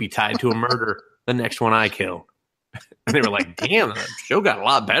 And you'll be tied to a murder the next one I kill. And they were like, damn, the show got a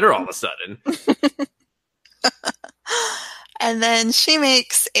lot better all of a sudden. And then she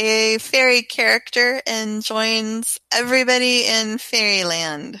makes a fairy character and joins everybody in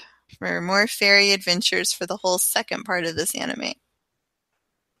Fairyland for more fairy adventures for the whole second part of this anime.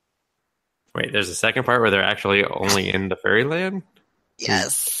 Wait, there's a second part where they're actually only in the Fairyland?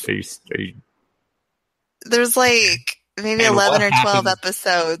 Yes. Are you... There's like maybe 11 or 12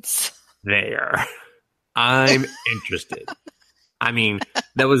 episodes. There. I'm interested. I mean,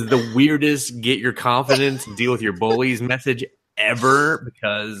 that was the weirdest get your confidence, deal with your bullies message ever,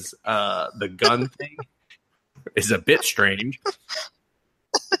 because the gun thing is a bit strange.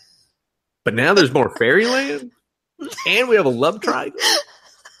 But now there's more Fairyland, and we have a love triangle.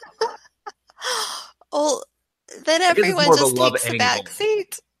 Well, then everyone just takes a back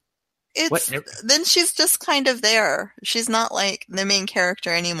seat. Then she's just kind of there. She's not like the main character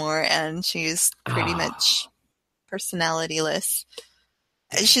anymore, and she's pretty much personalityless.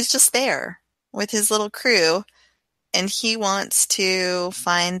 She's just there with his little crew, and he wants to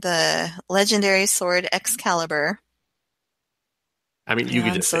find the legendary sword Excalibur. I mean, you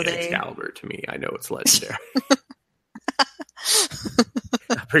could just say Excalibur to me. I know it's legendary.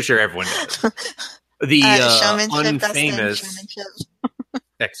 I'm pretty sure everyone knows. The unfamous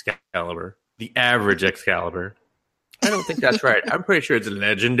Excalibur. The average Excalibur. I don't think that's right. I'm pretty sure it's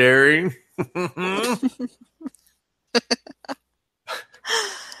legendary.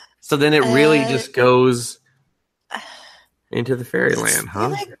 So then it really just goes into the Fairyland,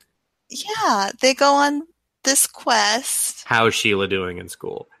 huh? They go on this quest. How's Sheila doing in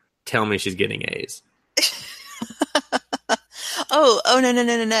school? Tell me she's getting A's. Oh,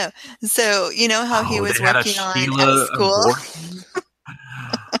 no. So, you know how he was working on at school?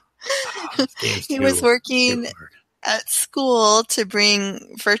 He was working at school to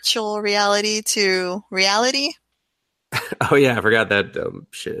bring virtual reality to reality. Oh, yeah, I forgot that dumb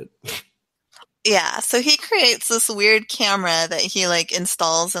shit. Yeah, so he creates this weird camera that he like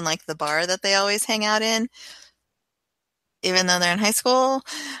installs in like the bar that they always hang out in, even though they're in high school.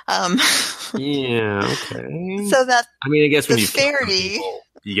 Yeah, okay. So that I mean, I guess when you fairy, people,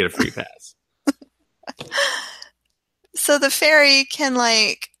 you get a free pass. So the fairy can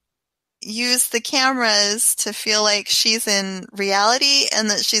like use the cameras to feel like she's in reality and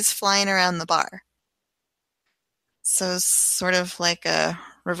that she's flying around the bar. So it's sort of like a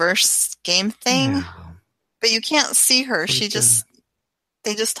reverse game thing. Yeah. But you can't see her.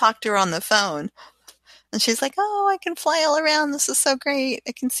 They just talk to her on the phone. And she's like, oh, I can fly all around. This is so great.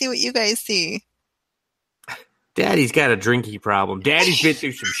 I can see what you guys see. Daddy's got a drinky problem. Daddy's been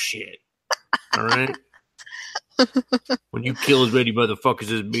through some shit. All right? When you kill as many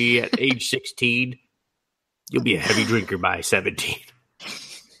motherfuckers as me at age 16, you'll be a heavy drinker by 17.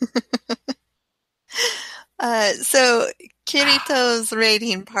 So Kirito's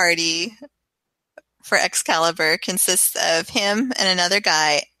raiding party for Excalibur consists of him and another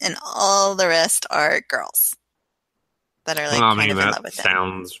guy, and all the rest are girls that are like kind of in love with him.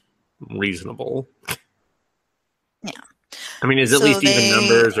 Sounds reasonable. Yeah. I mean, is it at least even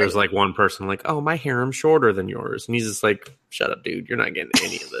numbers, or is like one person like, oh, my harem's shorter than yours? And he's just like, shut up, dude. You're not getting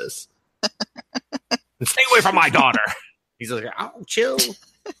any of this. And stay away from my daughter. He's like, oh, chill.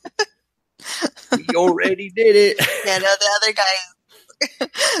 We already did it. Yeah, no, the other guy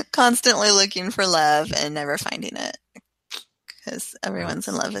is constantly looking for love and never finding it because everyone's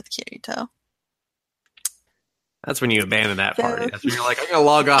in love with Kirito. That's when you abandon that party. That's when you're like, I'm going to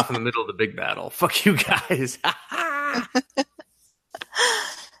log off in the middle of the big battle. Fuck you guys.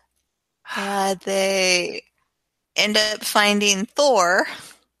 They end up finding Thor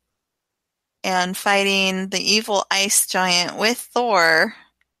and fighting the evil ice giant with Thor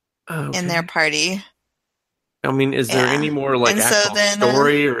in their party. I mean, is there any more like actual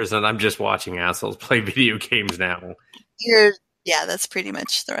story, or is it I'm just watching assholes play video games now? Yeah, that's pretty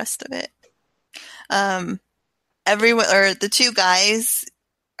much the rest of it. Everyone, or the two guys,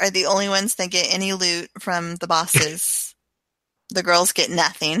 are the only ones that get any loot from the bosses. The girls get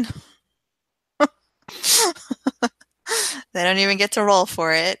nothing. They don't even get to roll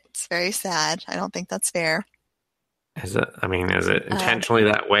for it. It's very sad. I don't think that's fair. Is it intentionally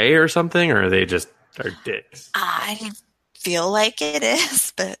that way or something, or are they just are dicks? I feel like it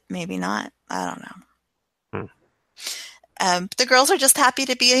is, but maybe not. I don't know. The girls are just happy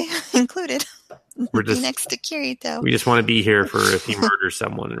to be included. We're just next to Kirito. We just want to be here for if he murders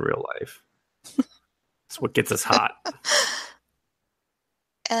someone in real life. That's what gets us hot.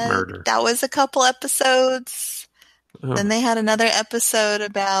 Murder. That was a couple episodes. Oh. Then they had another episode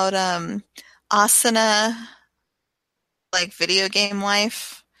about Asuna, like video game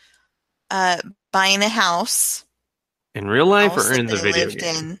wife, buying a house. In real life or in the video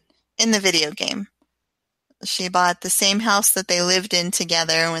game? In the video game. She bought the same house that they lived in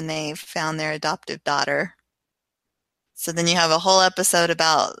together when they found their adoptive daughter. So then you have a whole episode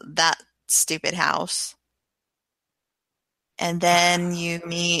about that stupid house. And then you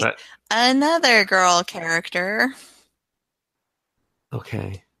meet another girl character.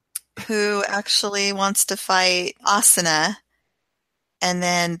 Okay. Who actually wants to fight Asuna. And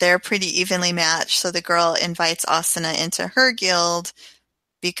then they're pretty evenly matched. So the girl invites Asuna into her guild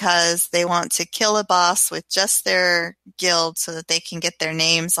because they want to kill a boss with just their guild so that they can get their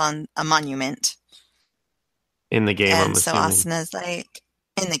names on a monument. In the game, and so Asuna's like,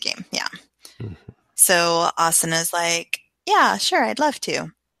 in the game, yeah. Mm-hmm. So Asuna's like, yeah, sure, I'd love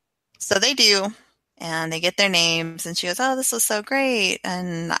to. So they do, and they get their names, and she goes, oh, this was so great,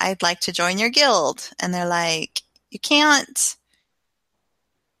 and I'd like to join your guild. And they're like, you can't.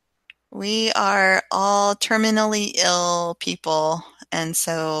 We are all terminally ill people, and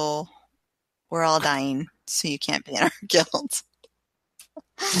so we're all dying, so you can't be in our guild.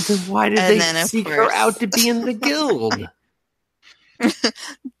 Then why did they seek her out to be in the guild?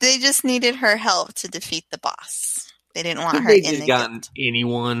 They just needed her help to defeat the boss. They didn't want her in the guild.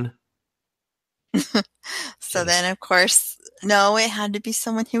 Anyone? So then, of course, no, it had to be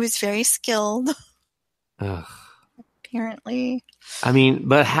someone who was very skilled. Ugh. Apparently. I mean,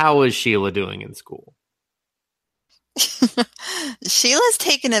 but how is Sheila doing in school? Sheila's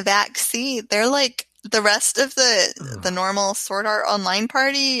taken a back seat. They're like, the rest of the normal Sword Art Online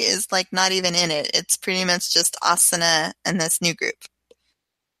party is like not even in it. It's pretty much just Asuna and this new group.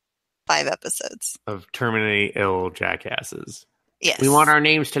 5 episodes. Of terminally ill jackasses. Yes. We want our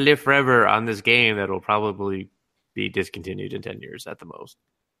names to live forever on this game that will probably be discontinued in 10 years at the most.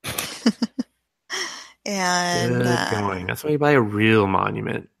 And good going. That's why you buy a real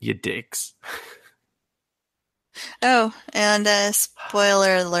monument, you dicks. Oh, and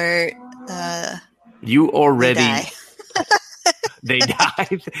spoiler alert. You already... They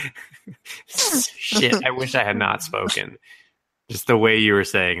died? Shit, I wish I had not spoken. Just the way you were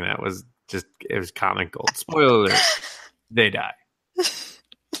saying that was just... It was comic gold. Spoiler alert. They die.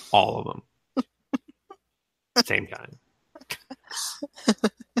 All of them. Same time.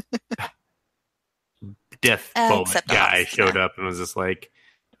 Death bullet guy showed up and was just like,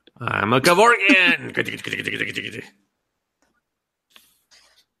 I'm a Kevorkian!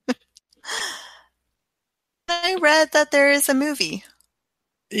 I read that there is a movie.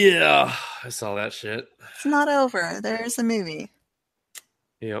 Yeah, I saw that shit. It's not over. There is a movie.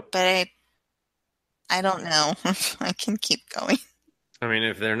 Yep. But I don't know if I can keep going. I mean,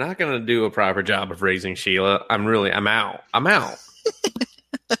 if they're not going to do a proper job of raising Sheila, I'm out.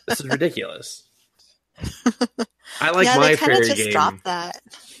 This is ridiculous. I like my fairy game that.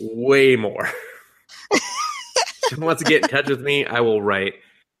 way more. If she wants to get in touch with me, I will write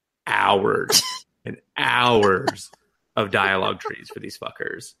hours and hours of dialogue trees for these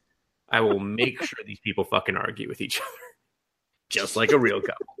fuckers. I will make sure these people fucking argue with each other. Just like a real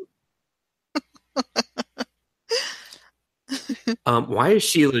couple. Why is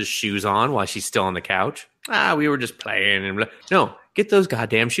Sheila's shoes on while she's still on the couch? We were just playing. And no, get those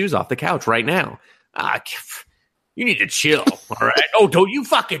goddamn shoes off the couch right now. You need to chill, all right? Oh, don't you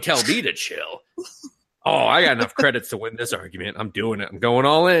fucking tell me to chill. Oh, I got enough credits to win this argument. I'm doing it. I'm going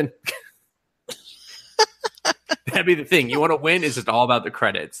all in. That'd be the thing. You want to win is just all about the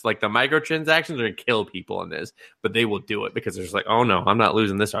credits. Like the microtransactions are going to kill people in this, but they will do it because they're just like, oh no, I'm not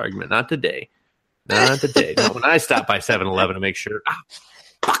losing this argument. Not today. Not today. Not when I stop by 7-Eleven to make sure.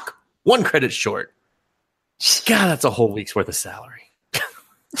 Fuck. 1 credit short. God, that's a whole week's worth of salary.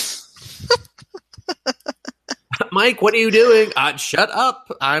 Mike, what are you doing? Shut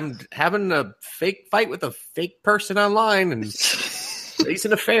up. I'm having a fake fight with a fake person online and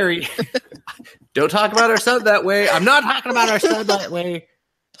racing a ferry. Don't talk about our son that way. I'm not talking about our son that way.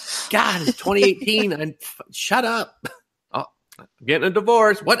 God, it's 2018. Shut up. Oh, I'm getting a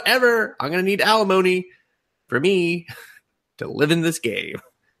divorce. Whatever. I'm going to need alimony for me to live in this game.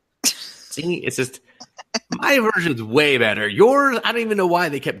 See, it's just my version's way better. Yours, I don't even know why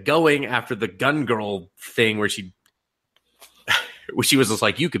they kept going after the gun girl thing where she was just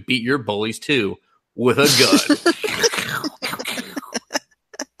like, you could beat your bullies too with a gun.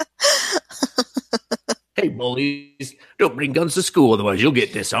 Hey, bullies, don't bring guns to school, otherwise you'll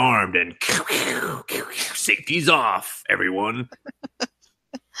get disarmed and safety's off, everyone.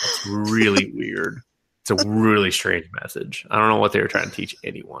 It's really weird. It's a really strange message. I don't know what they were trying to teach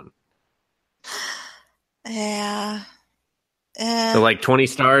anyone. Yeah. So like 20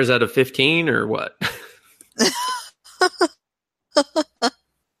 stars out of 15 or what?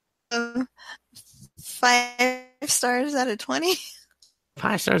 5 stars out of 20?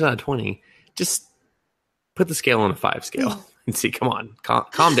 5 stars out of 20. Just put the scale on a 5 scale and see. Come on,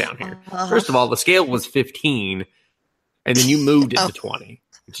 calm down here. First of all, the scale was 15, and then you moved it to 20,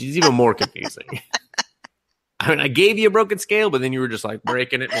 which is even more confusing. I mean, I gave you a broken scale, but then you were just like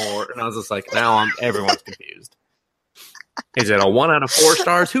breaking it more, and I was just like, now everyone's confused. Is it a 1 out of 4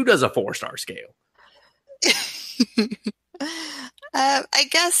 stars? Who does a 4-star scale? I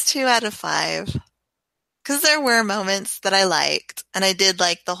guess 2 out of 5. Because there were moments that I liked, and I did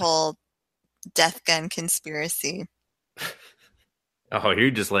like the whole death gun conspiracy. Oh,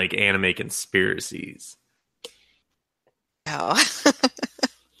 you're just like anime conspiracies. Oh.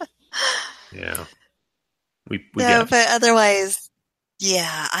 Yeah. Yeah, but otherwise,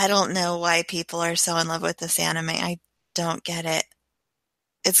 yeah, I don't know why people are so in love with this anime. I don't get it.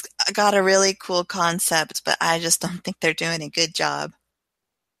 It's got a really cool concept, but I just don't think they're doing a good job.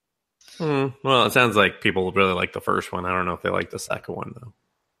 Well, it sounds like people really like the first one. I don't know if they like the second one, though.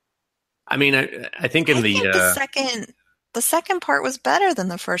 I mean, I think the second part was better than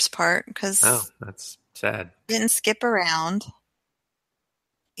the first part because that's sad. You didn't skip around.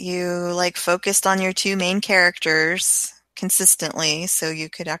 You focused on your 2 main characters consistently, so you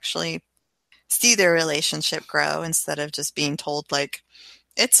could actually see their relationship grow instead of just being told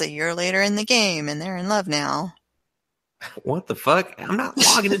it's a year later in the game and they're in love now. What the fuck? I'm not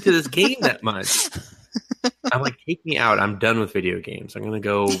logging into this game that much. I'm like, take me out. I'm done with video games. I'm going to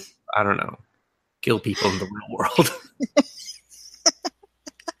go, I don't know, kill people in the real world.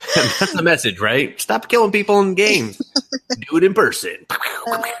 That's the message, right? Stop killing people in games. Do it in person.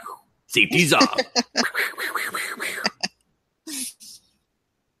 Safety's off.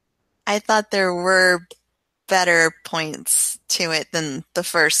 I thought there were better points to it than the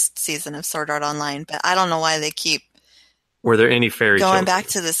first season of Sword Art Online, but I don't know why they keep Were there any fairy going back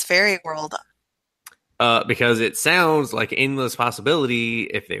to this fairy world. Because it sounds like endless possibility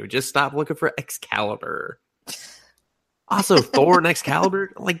if they would just stop looking for Excalibur. Also, Thor and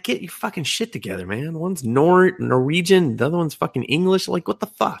Excalibur, get your fucking shit together, man. One's Norwegian, the other one's fucking English. What the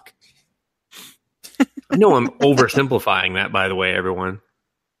fuck? I know I'm oversimplifying that, by the way, everyone.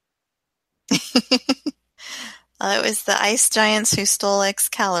 It was the ice giants who stole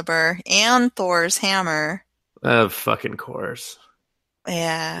Excalibur and Thor's hammer. Of fucking course.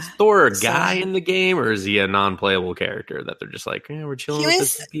 Yeah. Is Thor a guy in the game, or is he a non-playable character that they're just we're chilling with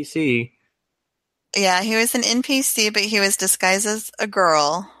this NPC? Yeah, he was an NPC, but he was disguised as a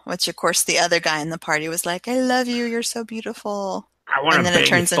girl, which, of course, the other guy in the party was like, I love you, you're so beautiful. I want to bang Thor. And then it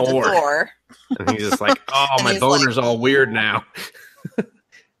turns into Thor. And he's just like, oh, my boner's all weird now.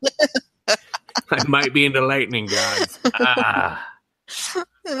 I might be into lightning gods.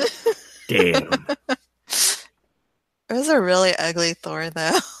 Damn. It was a really ugly Thor,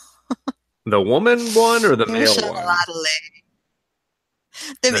 though. The woman one or the male one? A lot of leg.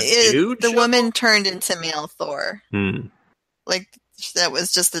 The woman turned into male Thor. Hmm. Like, that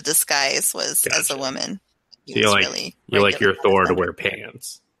was just the disguise was as a woman. So you like your Thor to wear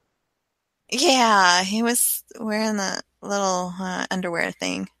pants. Yeah, he was wearing the little underwear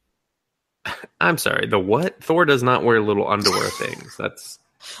thing. I'm sorry, the what? Thor does not wear little underwear things.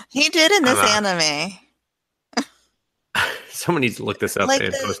 He did in this anime. Someone needs to look this up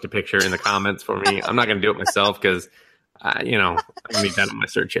and post a picture in the comments for me. I'm not going to do it myself because, I need that in my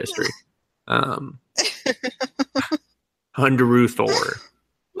search history. Underoo Thor.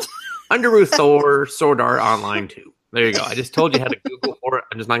 Underoo Thor, Sword Art Online 2. There you go. I just told you how to Google for it.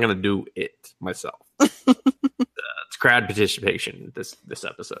 I'm just not going to do it myself. It's crowd participation this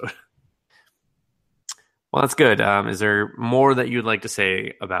episode. Well, that's good. Is there more that you'd like to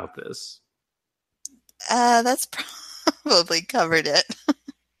say about this? That's probably covered it.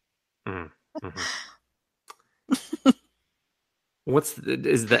 Mm-hmm.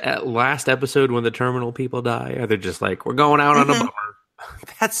 Is the last episode when the terminal people die? Are they just like, we're going out on a bummer?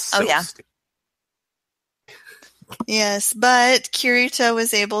 That's so stupid. Yes, but Kirito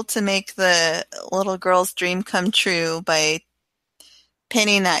was able to make the little girl's dream come true by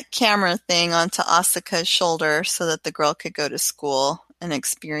pinning that camera thing onto Asuka's shoulder so that the girl could go to school and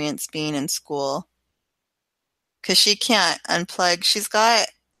experience being in school. Because she can't unplug.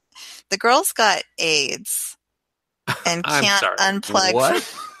 The girl's got AIDS and can't unplug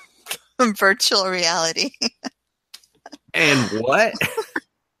from virtual reality. And what?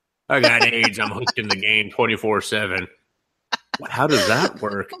 I got AIDS. I'm hooked in the game 24/7. How does that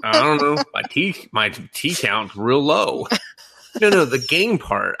work? I don't know. My T count's real low. No, the game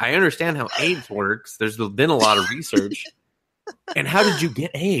part. I understand how AIDS works. There's been a lot of research. And how did you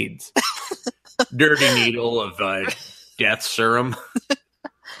get AIDS? Dirty needle of death serum.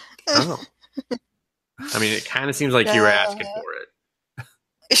 Oh. I mean, it kind of seems like you were asking for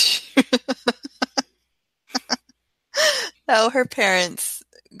it. No, her parents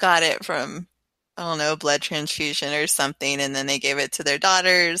got it from, I don't know, blood transfusion or something, and then they gave it to their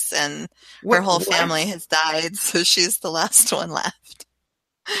daughters, and her whole family has died, so she's the last one left.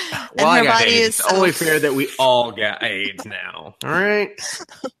 Well, and her body AIDS. It's only fair that we all get AIDS now. All right?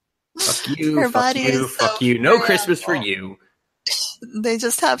 Fuck you, fuck you. No Christmas for you. They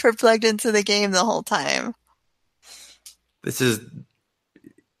just have her plugged into the game the whole time.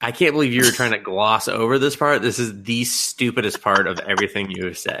 I can't believe you were trying to gloss over this part. This is the stupidest part of everything you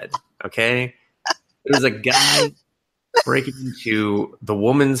have said. Okay? There's a guy breaking into the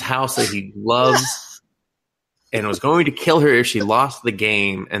woman's house that he loves and was going to kill her if she lost the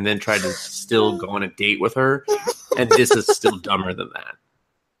game and then tried to still go on a date with her. And this is still dumber than that.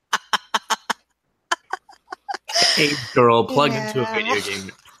 A girl plugged into a video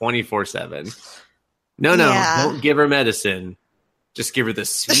game 24/7. No, don't give her medicine. Just give her the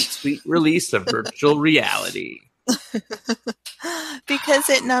sweet, sweet release of virtual reality. Because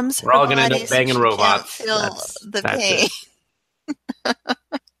it numbs her body. We're all going to end up banging robots. Feel the pain.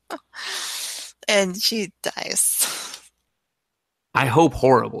 And she dies. I hope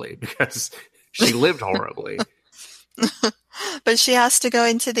horribly, because she lived horribly. But she has to go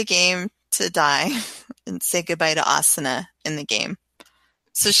into the game to die and say goodbye to Asuna in the game.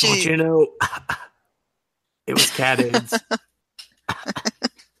 So Don't you know, it was cat AIDS.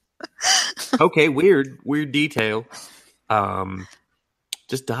 Okay, weird detail.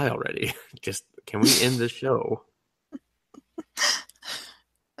 Just die already. Can we end the show?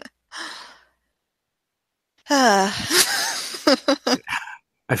 I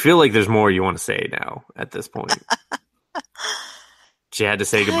feel like there's more you want to say now at this point. She had to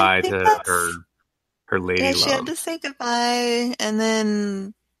say goodbye to her lady love. She had to say goodbye, and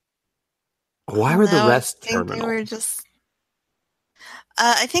then why were the rest terminal? They were just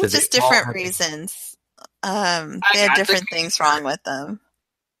I think just different reasons. They had different things wrong with them.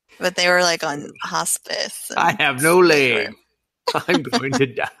 But they were like on hospice. I have no leg. I'm going to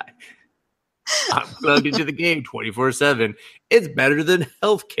die. I'm plugged into the game 24/7. It's better than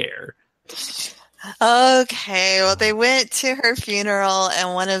healthcare. Okay, well, they went to her funeral,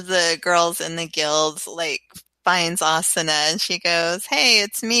 and one of the girls in the guild finds Asuna, and she goes, "Hey,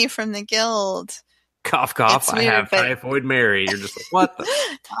 it's me from the guild." Cough, cough. I have Typhoid Mary. You're just like, what the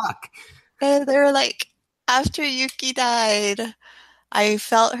fuck? And they were like, after Yuki died, I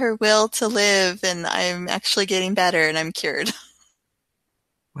felt her will to live, and I'm actually getting better, and I'm cured.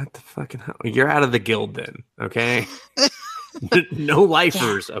 What the fucking hell? You're out of the guild then, okay? No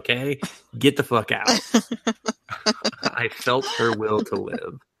lifers, okay? Get the fuck out. I felt her will to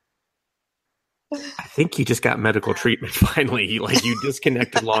live. I think you just got medical treatment finally. You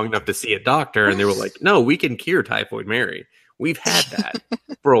disconnected long enough to see a doctor, and they were like, no, we can cure Typhoid Mary. We've had that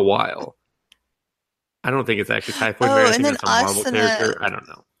for a while. I don't think it's actually Typhoid Mary. Oh, I and think then it's a Marvel Asuna. character. I don't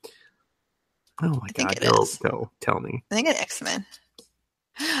know. Oh my I think god, it is. go tell me. I think it's X-Men.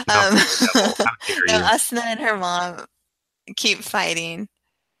 No, Um, Daredevil. How dare no, you? Asuna and her mom keep fighting,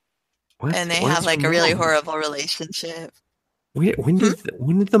 What? and they What have is her like a really mom? horrible relationship. When Hmm?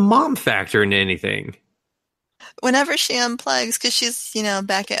 did the mom factor into anything? Whenever she unplugs, because she's,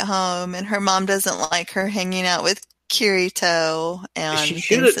 back at home, and her mom doesn't like her hanging out with Kirito She and should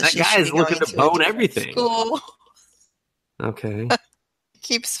thinks have. that That she guy should is be looking going to to a bone different everything. school. Okay.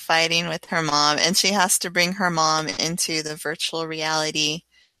 Keeps fighting with her mom, and she has to bring her mom into the virtual reality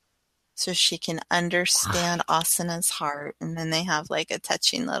so she can understand Asuna's heart. And then they have like a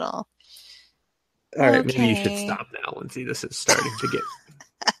touching little, All right, maybe you should okay. stop now, Lindsay. This is starting to get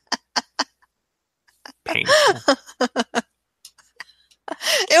painful.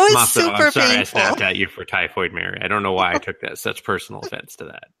 It was Also, I'm super sorry I painful. snapped at you for Typhoid Mary. I don't know why I took that such personal offense to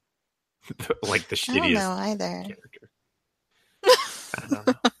that. Like the I don't know shittiest either. character. I don't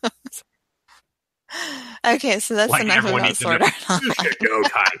know. Okay, so that's Like enough everyone about needs to know. Sword Art You Online. should know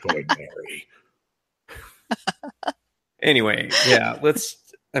Typhoid Mary. Anyway, yeah, let's.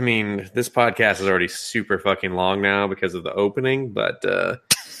 I mean, this podcast is already super fucking long now because of the opening, but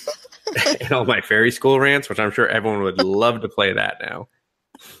and all my fairy school rants, which I'm sure everyone would love to play that now.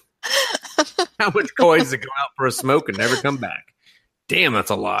 How much coins to go out for a smoke and never come back? Damn, that's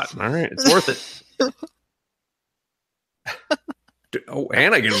a lot. All right, it's worth it. Oh,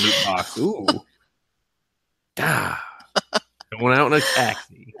 and I get a loot box. Ooh. Ah. Going out in a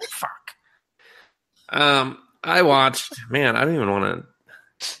taxi. Fuck. I watched, man, I don't even want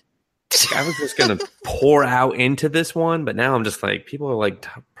to. I was just going to pour out into this one, but now I'm just like, people are like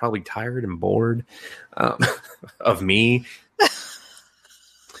probably tired and bored of me.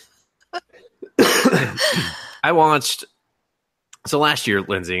 I watched. So last year,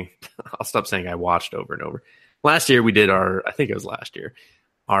 Lindsay, I'll stop saying I watched over and over. Last year, we did I think it was last year,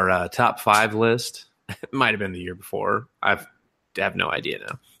 our top 5 list. It might have been the year before. I have no idea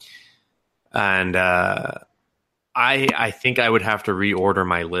now. And I think I would have to reorder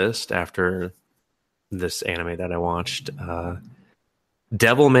my list after this anime that I watched.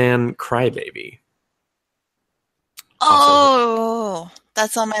 Devilman Crybaby. Oh,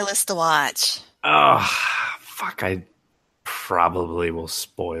 that's on my list to watch. Oh, fuck. I probably will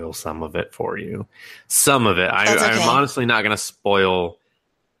spoil some of it for you. Some of it. That's okay. I'm honestly not going to spoil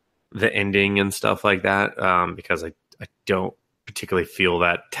the ending and stuff like that because I don't particularly feel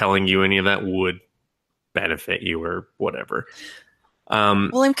that telling you any of that would benefit you or whatever.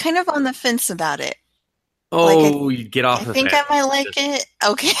 Well, I'm kind of on the fence about it. Oh, you get off the fence. I think I might like it.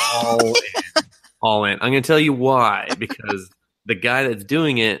 Okay. All in. I'm going to tell you why. Because the guy that's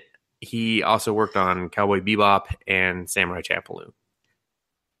doing it, he also worked on Cowboy Bebop and Samurai Champloo.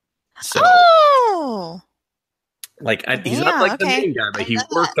 So, he's not like the main guy, but he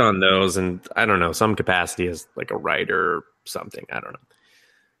worked on those, and I don't know, some capacity as like a writer or something. I don't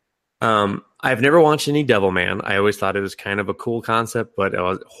know. I've never watched any Devilman. I always thought it was kind of a cool concept, but it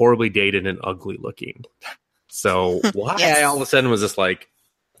was horribly dated and ugly looking. So why I all of a sudden was just like,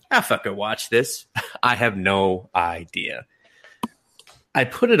 fuck it, watch this. I have no idea. I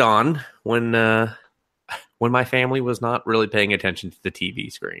put it on when my family was not really paying attention to the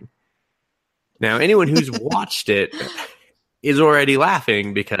TV screen. Now, anyone who's watched it is already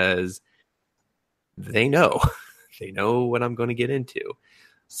laughing because they know what I'm going to get into.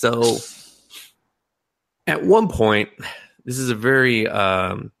 So at one point, this is a very,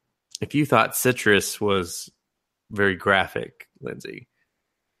 if you thought Citrus was very graphic, Lindsay,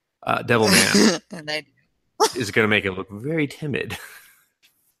 Devilman is going to make it look very timid.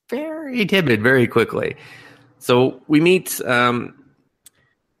 Very timid, very quickly. So we meet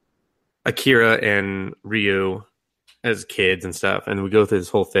Akira and Ryu as kids and stuff, and we go through this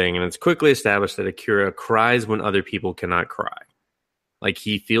whole thing, and it's quickly established that Akira cries when other people cannot cry. Like,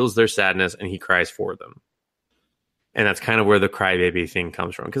 he feels their sadness and he cries for them. And that's kind of where the crybaby thing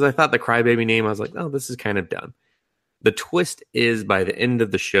comes from. Because I thought the crybaby name, I was like, oh, this is kind of done. The twist is, by the end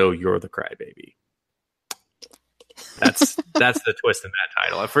of the show, you're the crybaby. That's the twist in that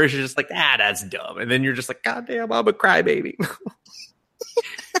title. At first, you're just like, that's dumb. And then you're just like, God damn, I'm a crybaby.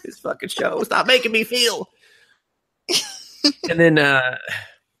 This fucking show, stop making me feel. And then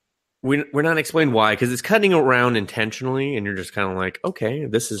we're not explained why, because it's cutting around intentionally, and you're just kind of like, okay,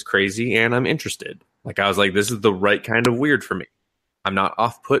 this is crazy, and I'm interested. Like, I was like, this is the right kind of weird for me. I'm not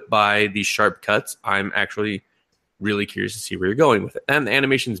off-put by these sharp cuts. I'm actually really curious to see where you're going with it. And the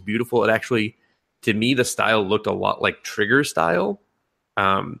animation's beautiful. It actually, to me, the style looked a lot like Trigger style.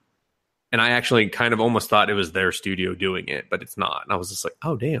 And I actually kind of almost thought it was their studio doing it, but it's not. And I was just like,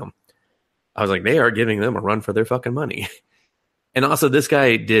 oh, damn. I was like, they are giving them a run for their fucking money. And also, this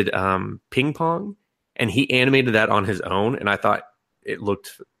guy did Ping Pong, and he animated that on his own. And I thought it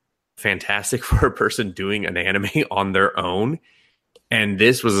looked fantastic for a person doing an anime on their own. And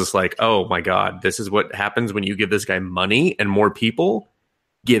this was just like, oh my God, this is what happens when you give this guy money, and more people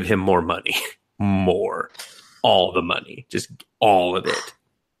give him more money. More. All the money. Just all of it.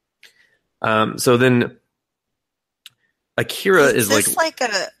 So then Akira is this like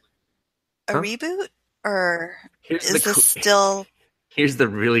a reboot? Or is this still... Here's the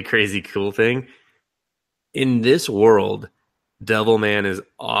really crazy cool thing. In this world, Devilman is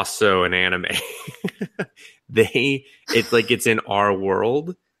also an anime. It's in our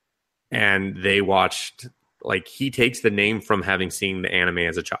world, and they watched, like, he takes the name from having seen the anime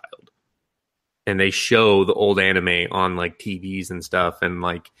as a child. And they show the old anime on, like, TVs and stuff, and,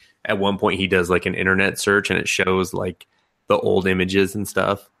 like, at one point he does, like, an internet search, and it shows, like, the old images and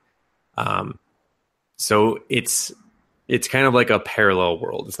stuff. So it's kind of like a parallel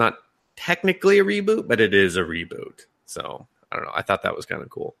world. It's not technically a reboot, but it is a reboot. So I don't know. I thought that was kind of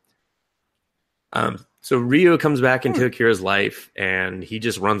cool. So Ryo comes back into Akira's life, and he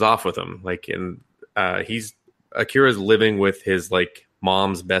just runs off with him. Like, Akira's living with his, like,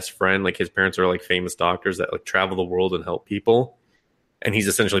 mom's best friend. Like, his parents are, like, famous doctors that, like, travel the world and help people. And he's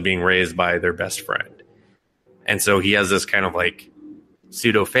essentially being raised by their best friend. And so he has this kind of, like,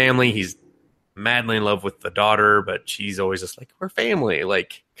 pseudo family. He's madly in love with the daughter, but she's always just like, we're family.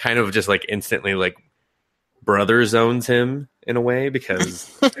 Like, kind of just, like, instantly, like, brother zones him in a way,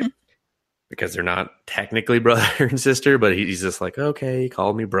 because they're not technically brother and sister, but he's just like, okay, he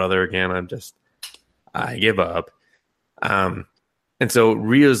called me brother again. I give up. And so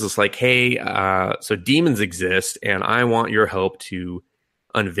Rio's just like, hey, so demons exist, and I want your help to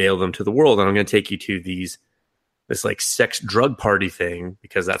unveil them to the world. And I'm going to take you to this like sex drug party thing,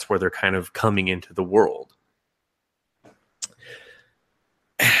 because that's where they're kind of coming into the world.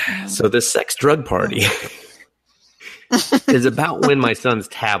 So this sex drug party is about when my son's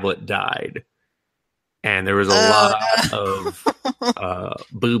tablet died, and there was a lot of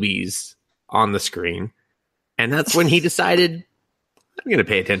boobies on the screen, and that's when he decided, I'm going to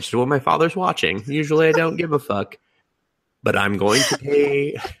pay attention to what my father's watching. Usually I don't give a fuck, but I'm going to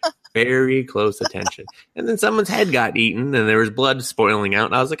pay very close attention. And then someone's head got eaten, and there was blood spoiling out,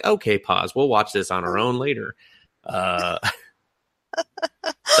 and I was like, okay, pause. We'll watch this on our own later.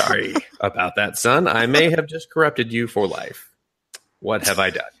 Sorry about that, son. I may have just corrupted you for life. What have I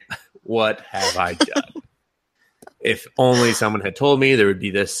done? What have I done? If only someone had told me there would be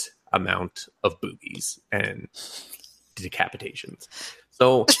this amount of boobies and decapitations.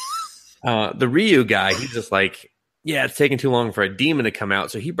 So the Ryu guy, he's just like, yeah, it's taking too long for a demon to come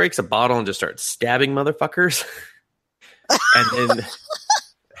out. So he breaks a bottle and just starts stabbing motherfuckers.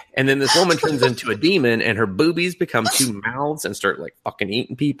 And then this woman turns into a demon, and her boobies become two mouths and start, like, fucking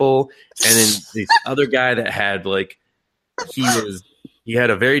eating people. And then this other guy that had, like, he had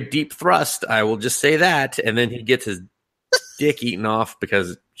a very deep thrust, I will just say that. And then he gets his dick eaten off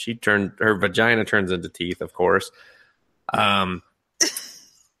because her vagina turns into teeth, of course. And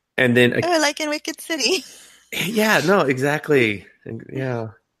then like in Wicked City. Yeah, no, exactly.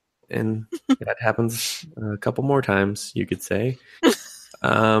 Yeah. And that happens a couple more times, you could say.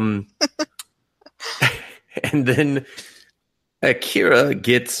 And then Akira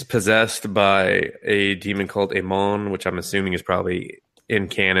gets possessed by a demon called Amon, which I'm assuming is probably in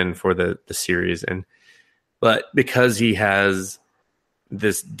canon for the series. But because he has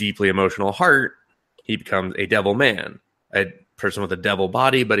this deeply emotional heart, he becomes a devil man, a person with a devil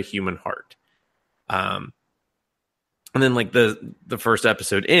body, but a human heart. And then, like, the first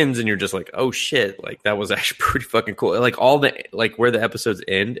episode ends, and you're just like, oh shit, like, that was actually pretty fucking cool. Like, all the, like, where the episodes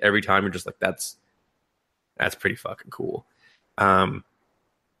end, every time you're just like, that's pretty fucking cool. And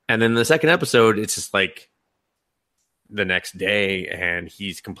then the second episode, it's just like the next day, and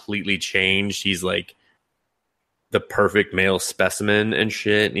he's completely changed. He's like the perfect male specimen and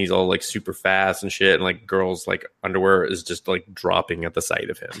shit, and he's all, like, super fast and shit, and, like, girls' like underwear is just, like, dropping at the sight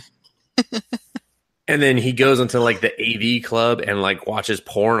of him. And then he goes into, like, the AV club and, like, watches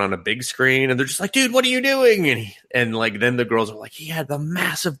porn on a big screen, and they're just like, dude, what are you doing? And like, then the girls are like, he had the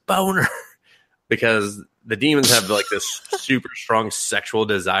massive boner. Because the demons have, like, this super strong sexual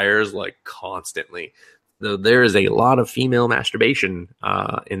desires, like, constantly. So there is a lot of female masturbation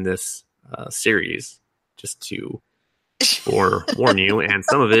in this series, just to forewarn you. And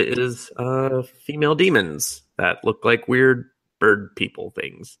some of it is female demons that look like weird bird people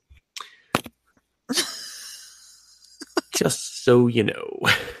things. Just so you know.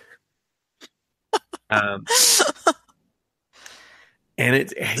 Um, and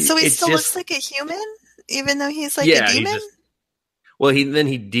So he it's still looks just, like a human, even though he's like a yeah, he demon? just, well,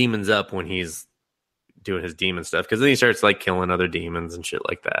 he demons up when he's doing his demon stuff, because then he starts like killing other demons and shit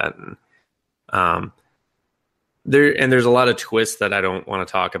like that. And um, there's a lot of twists that I don't want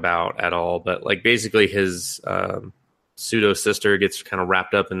to talk about at all. But like basically, his pseudo sister gets kind of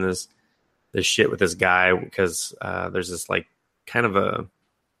wrapped up in this shit with this guy, because there's this like kind of a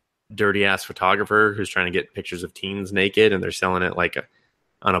dirty ass photographer who's trying to get pictures of teens naked, and they're selling it like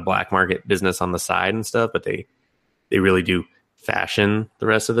on a black market business on the side and stuff. But they really do fashion the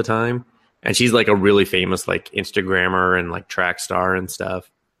rest of the time. And she's like a really famous like Instagrammer and like track star and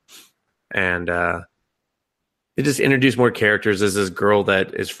stuff. And they just introduce more characters. There's this girl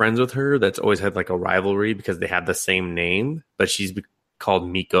that is friends with her that's always had like a rivalry because they have the same name, but she's called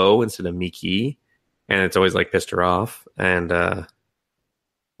Miko instead of Miki, and it's always like pissed her off. And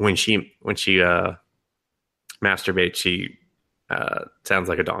when she masturbates, she sounds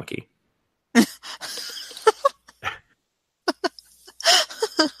like a donkey.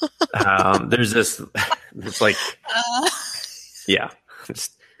 There's this, it's like, yeah,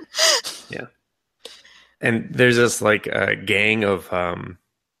 just, yeah. And there's this like gang of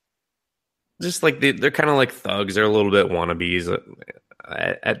just like they're kind of like thugs. They're a little bit wannabes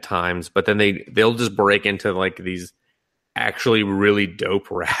at times, but then they'll just break into like these actually really dope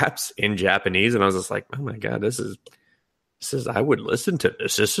raps in Japanese, and I was just like, oh my god, this is I would listen to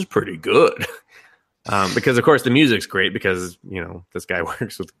this. This is pretty good. Because of course the music's great, because this guy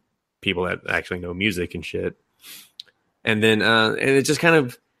works with people that actually know music and shit. And then and it just kind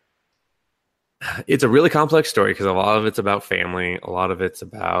of, it's a really complex story, because a lot of it's about family, a lot of it's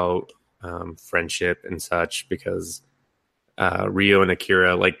about friendship and such, because Rio and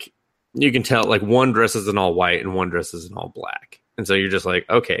Akira, like, you can tell, like, one dresses in all white and one dresses in all black, and so you're just like,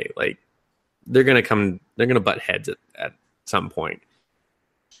 okay, like, they're gonna butt heads at some point.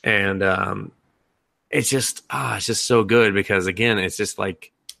 And it's just so good, because again, it's just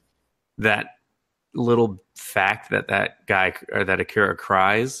like that little fact that guy, or that Akira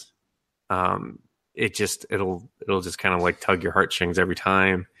cries, it'll just kind of like tug your heartstrings every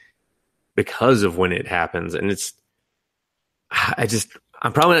time, because of when it happens. And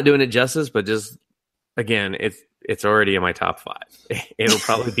I'm probably not doing it justice, but just, again, it's already in my top 5. It'll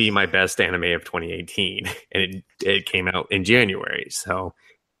probably be my best anime of 2018, and it came out in January. So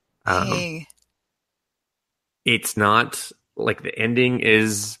it's not like the ending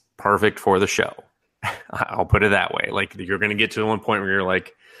is perfect for the show. I'll put it that way. Like, you're going to get to one point where you're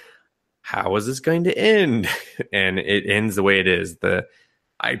like, how is this going to end? And it ends the way it is.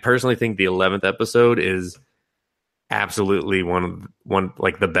 I personally think the 11th episode is absolutely one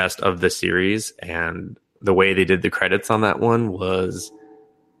like the best of the series, and the way they did the credits on that one was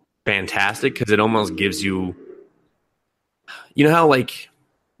fantastic, because it almost gives you, how like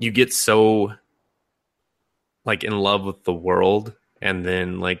you get so like in love with the world, and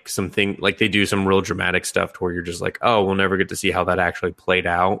then like something like they do some real dramatic stuff to where you're just like, oh, we'll never get to see how that actually played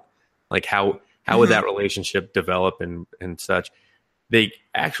out. Like how would that relationship develop and such. They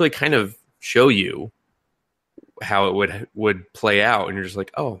actually kind of show you how it would play out, and you're just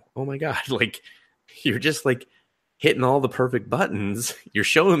like, oh my god, like, you're just like hitting all the perfect buttons. You're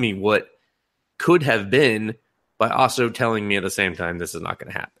showing me what could have been, but also telling me at the same time this is not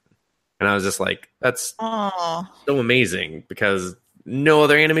going to happen. And I was just like, that's so amazing, because no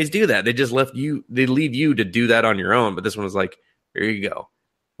other animes do that. They just leave you to do that on your own. But this one was like, here you go.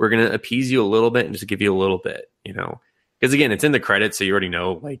 We're going to appease you a little bit and just give you a little bit, because again, it's in the credits. So you already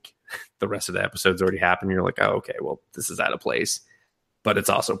know, like, the rest of the episode's already happened. You're like, oh, okay, well, this is out of place, but it's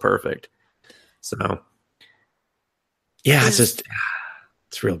also perfect. So yeah, it's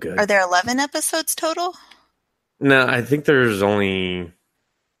real good. Are there 11 episodes total? No, I think there's only,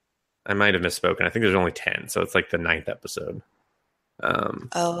 I might have misspoken. I think there's only 10. So it's like the 9th episode.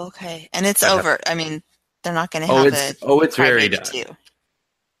 Okay. And it's over. I mean, they're not going to have it's very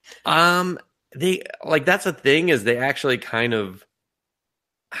done. They, like, that's the thing, is they actually kind of,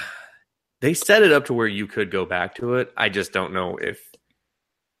 they set it up to where you could go back to it. I just don't know if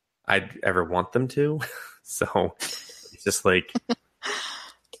I'd ever want them to. So it's just like,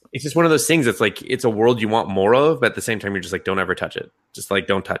 it's just one of those things. It's like, it's a world you want more of, but at the same time, you're just like, don't ever touch it. Just like,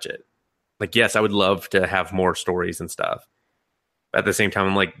 don't touch it. Like, yes, I would love to have more stories and stuff. But at the same time,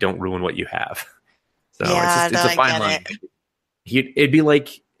 I'm like, don't ruin what you have. So yeah, it's a fine line. It'd be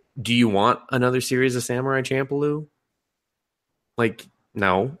like, do you want another series of Samurai Champloo? Like,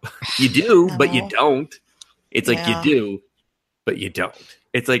 no. You do, no. But you don't. It's like, you do, but you don't.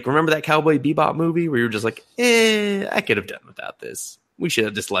 It's like, remember that Cowboy Bebop movie where you're just like, I could have done without this. We should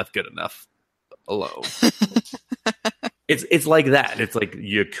have just left good enough alone. It's like that. It's like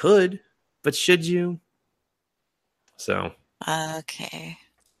you could, but should you? So Okay.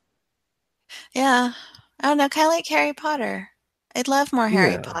 Yeah. I don't know. Kind of like Harry Potter. I'd love more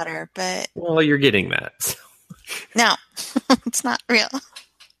Harry yeah. Potter, but Well, you're getting that. So. no, it's not real.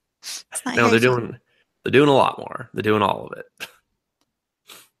 It's not No, Harry they're Potter. doing a lot more. They're doing all of it.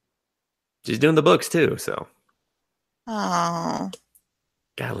 She's doing the books too. So, Oh,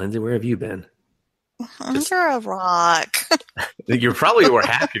 God, Lindsay, where have you been? under a rock. You probably were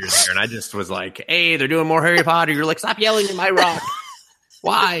happier there, and I just was like, "Hey, they're doing more Harry Potter." You're like, "Stop yelling in my rock."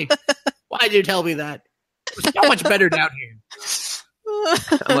 Why? Why did you tell me that? It was so much better down here.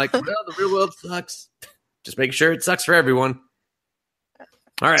 I'm like, well, the real world sucks. Just make sure it sucks for everyone.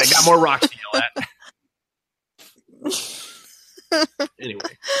 All right, I got more rocks to yell at. Anyway.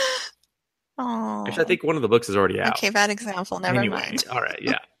 Oh. Actually, I think one of the books is already out. Okay, bad example. Never mind. All right,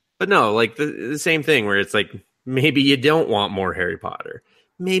 yeah. But no, like the same thing where it's like, maybe you don't want more Harry Potter.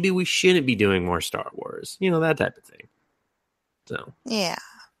 Maybe we shouldn't be doing more Star Wars. You know, that type of thing. So. Yeah.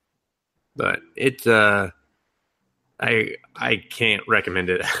 But it's, I can't recommend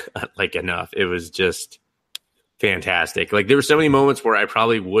it like enough. It was just fantastic. Like there were so many moments where I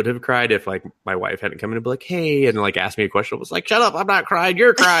probably would have cried if like my wife hadn't come in and be like, "Hey," and like asked me a question. I was like, "Shut up! I'm not crying.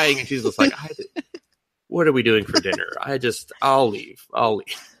 You're crying." And she's just like, "What are we doing for dinner?" I'll leave.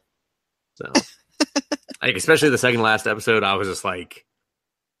 So, like especially the second last episode, I was just like,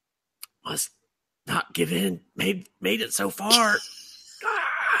 "Must not give in. Made it so far.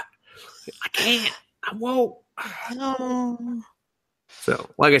 I can't. I won't." No. So,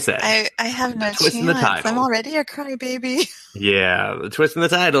 like I said, I have no chance. I'm already a crybaby. Yeah, the twist in the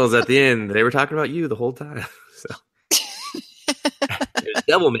title is at the end. They were talking about you the whole time. So there's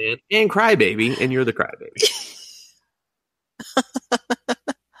Devilman and Crybaby, and you're the Crybaby.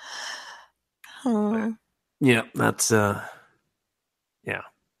 Oh. Yeah, that's yeah,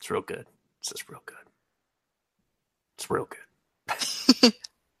 it's real good. It's just real good. It's real good.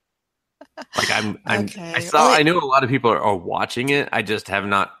 Like Okay. I know a lot of people are watching it. I just have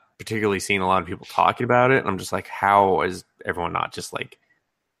not particularly seen a lot of people talking about it. I'm just like, how is everyone not just like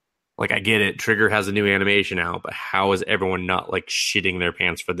I get it. Trigger has a new animation out, but how is everyone not like shitting their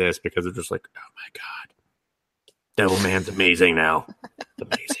pants for this? Because they're just like, oh my God, Devilman's amazing now.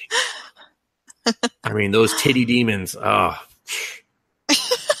 Amazing. I mean, those titty demons. Oh,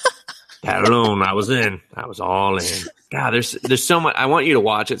 that alone, I was in. I was all in. God, there's so much. I want you to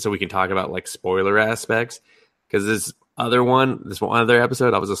watch it so we can talk about like spoiler aspects. Because this one other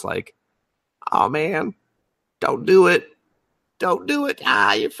episode, I was just like, oh man, don't do it. Don't do it.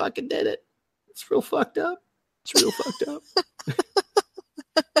 Ah, you fucking did it. It's real fucked up.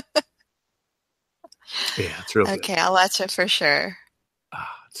 Yeah, it's real Okay, good. I'll watch it for sure.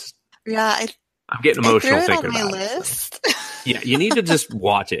 I'm getting emotional thinking about it. List. So. Yeah, you need to just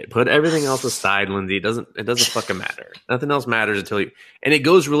watch it. Put everything else aside, Lindsay. It doesn't fucking matter. Nothing else matters until you. And it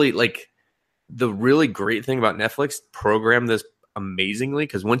goes really like the really great thing about Netflix program this amazingly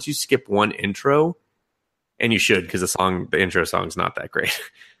because once you skip one intro, and you should because the intro song's not that great.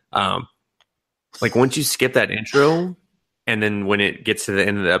 Like once you skip that intro, and then when it gets to the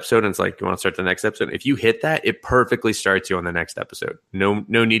end of the episode, and it's like you want to start the next episode. If you hit that, it perfectly starts you on the next episode. No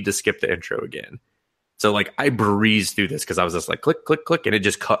need to skip the intro again. So like I breezed through this because I was just like click, click, click, and it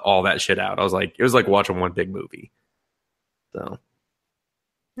just cut all that shit out. I was like, it was like watching one big movie. So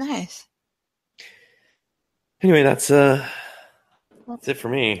nice. Anyway, that's it for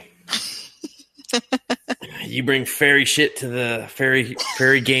me. You bring fairy shit to the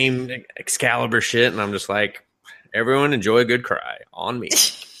fairy game Excalibur shit, and I'm just like, everyone enjoy a good cry on me.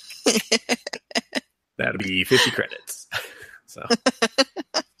 That'll be 50 credits. So.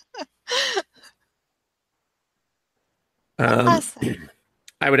 Awesome.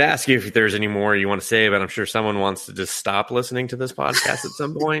 I would ask you if there's any more you want to say, but I'm sure someone wants to just stop listening to this podcast at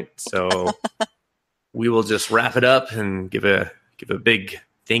some point. So we will just wrap it up and give a big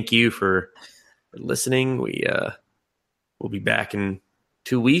thank you for listening. We'll be back in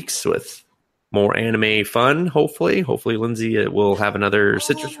 2 weeks with more anime fun. Hopefully, Lindsay will have another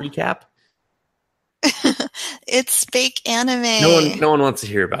Citrus recap. It's fake anime. No one wants to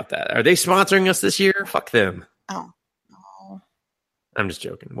hear about that. Are they sponsoring us this year? Fuck them. Oh. No. I'm just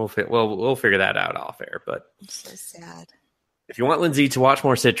joking. We'll figure that out off air. But I'm so sad. If you want Lindsay to watch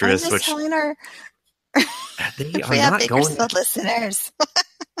more Citrus, I'm just telling her. They we have Bakersfield listeners.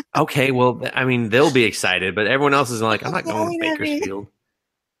 Okay, well, I mean, they'll be excited, but everyone else is like, I'm not going to Bakersfield.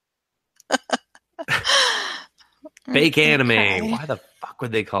 Fake anime. Okay. Why the fuck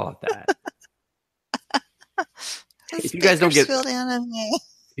would they call it that? If you guys don't get anime.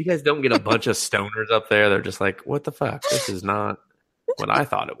 You guys don't get a bunch of stoners up there. They're just like, what the fuck? This is not what I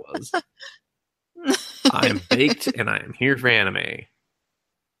thought it was. I am baked and I am here for anime.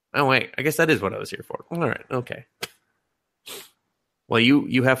 Oh, wait. I guess that is what I was here for. All right. Okay. Well,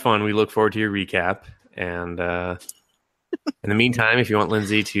 you have fun. We look forward to your recap. And in the meantime, if you want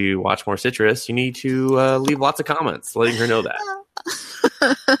Lindsay to watch more Citrus, you need to leave lots of comments letting her know that.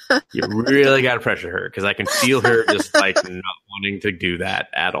 You really got to pressure her because I can feel her just like not wanting to do that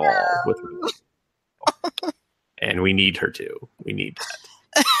at all. With her. And we need her to. We need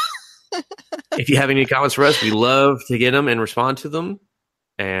that. If you have any comments for us, we love to get them and respond to them.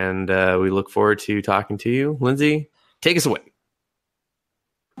 And we look forward to talking to you. Lindsay, take us away.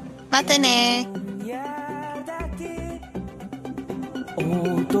 またね。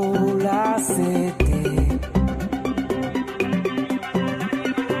踊らせて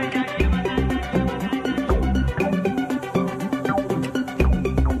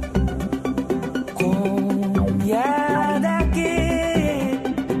今夜だけ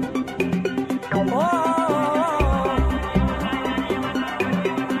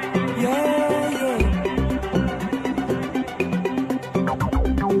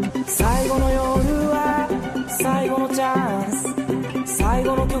最後の夜は最後のチャンス最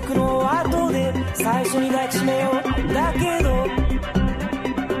後の曲の後で最初に抱きしめようだけど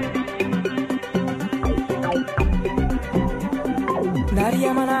鳴り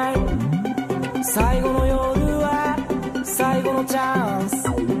やまない最後の夜は最後のチャンス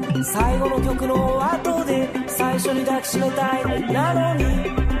最後の曲の後で最初に抱きしめたいなの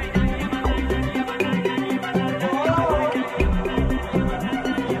に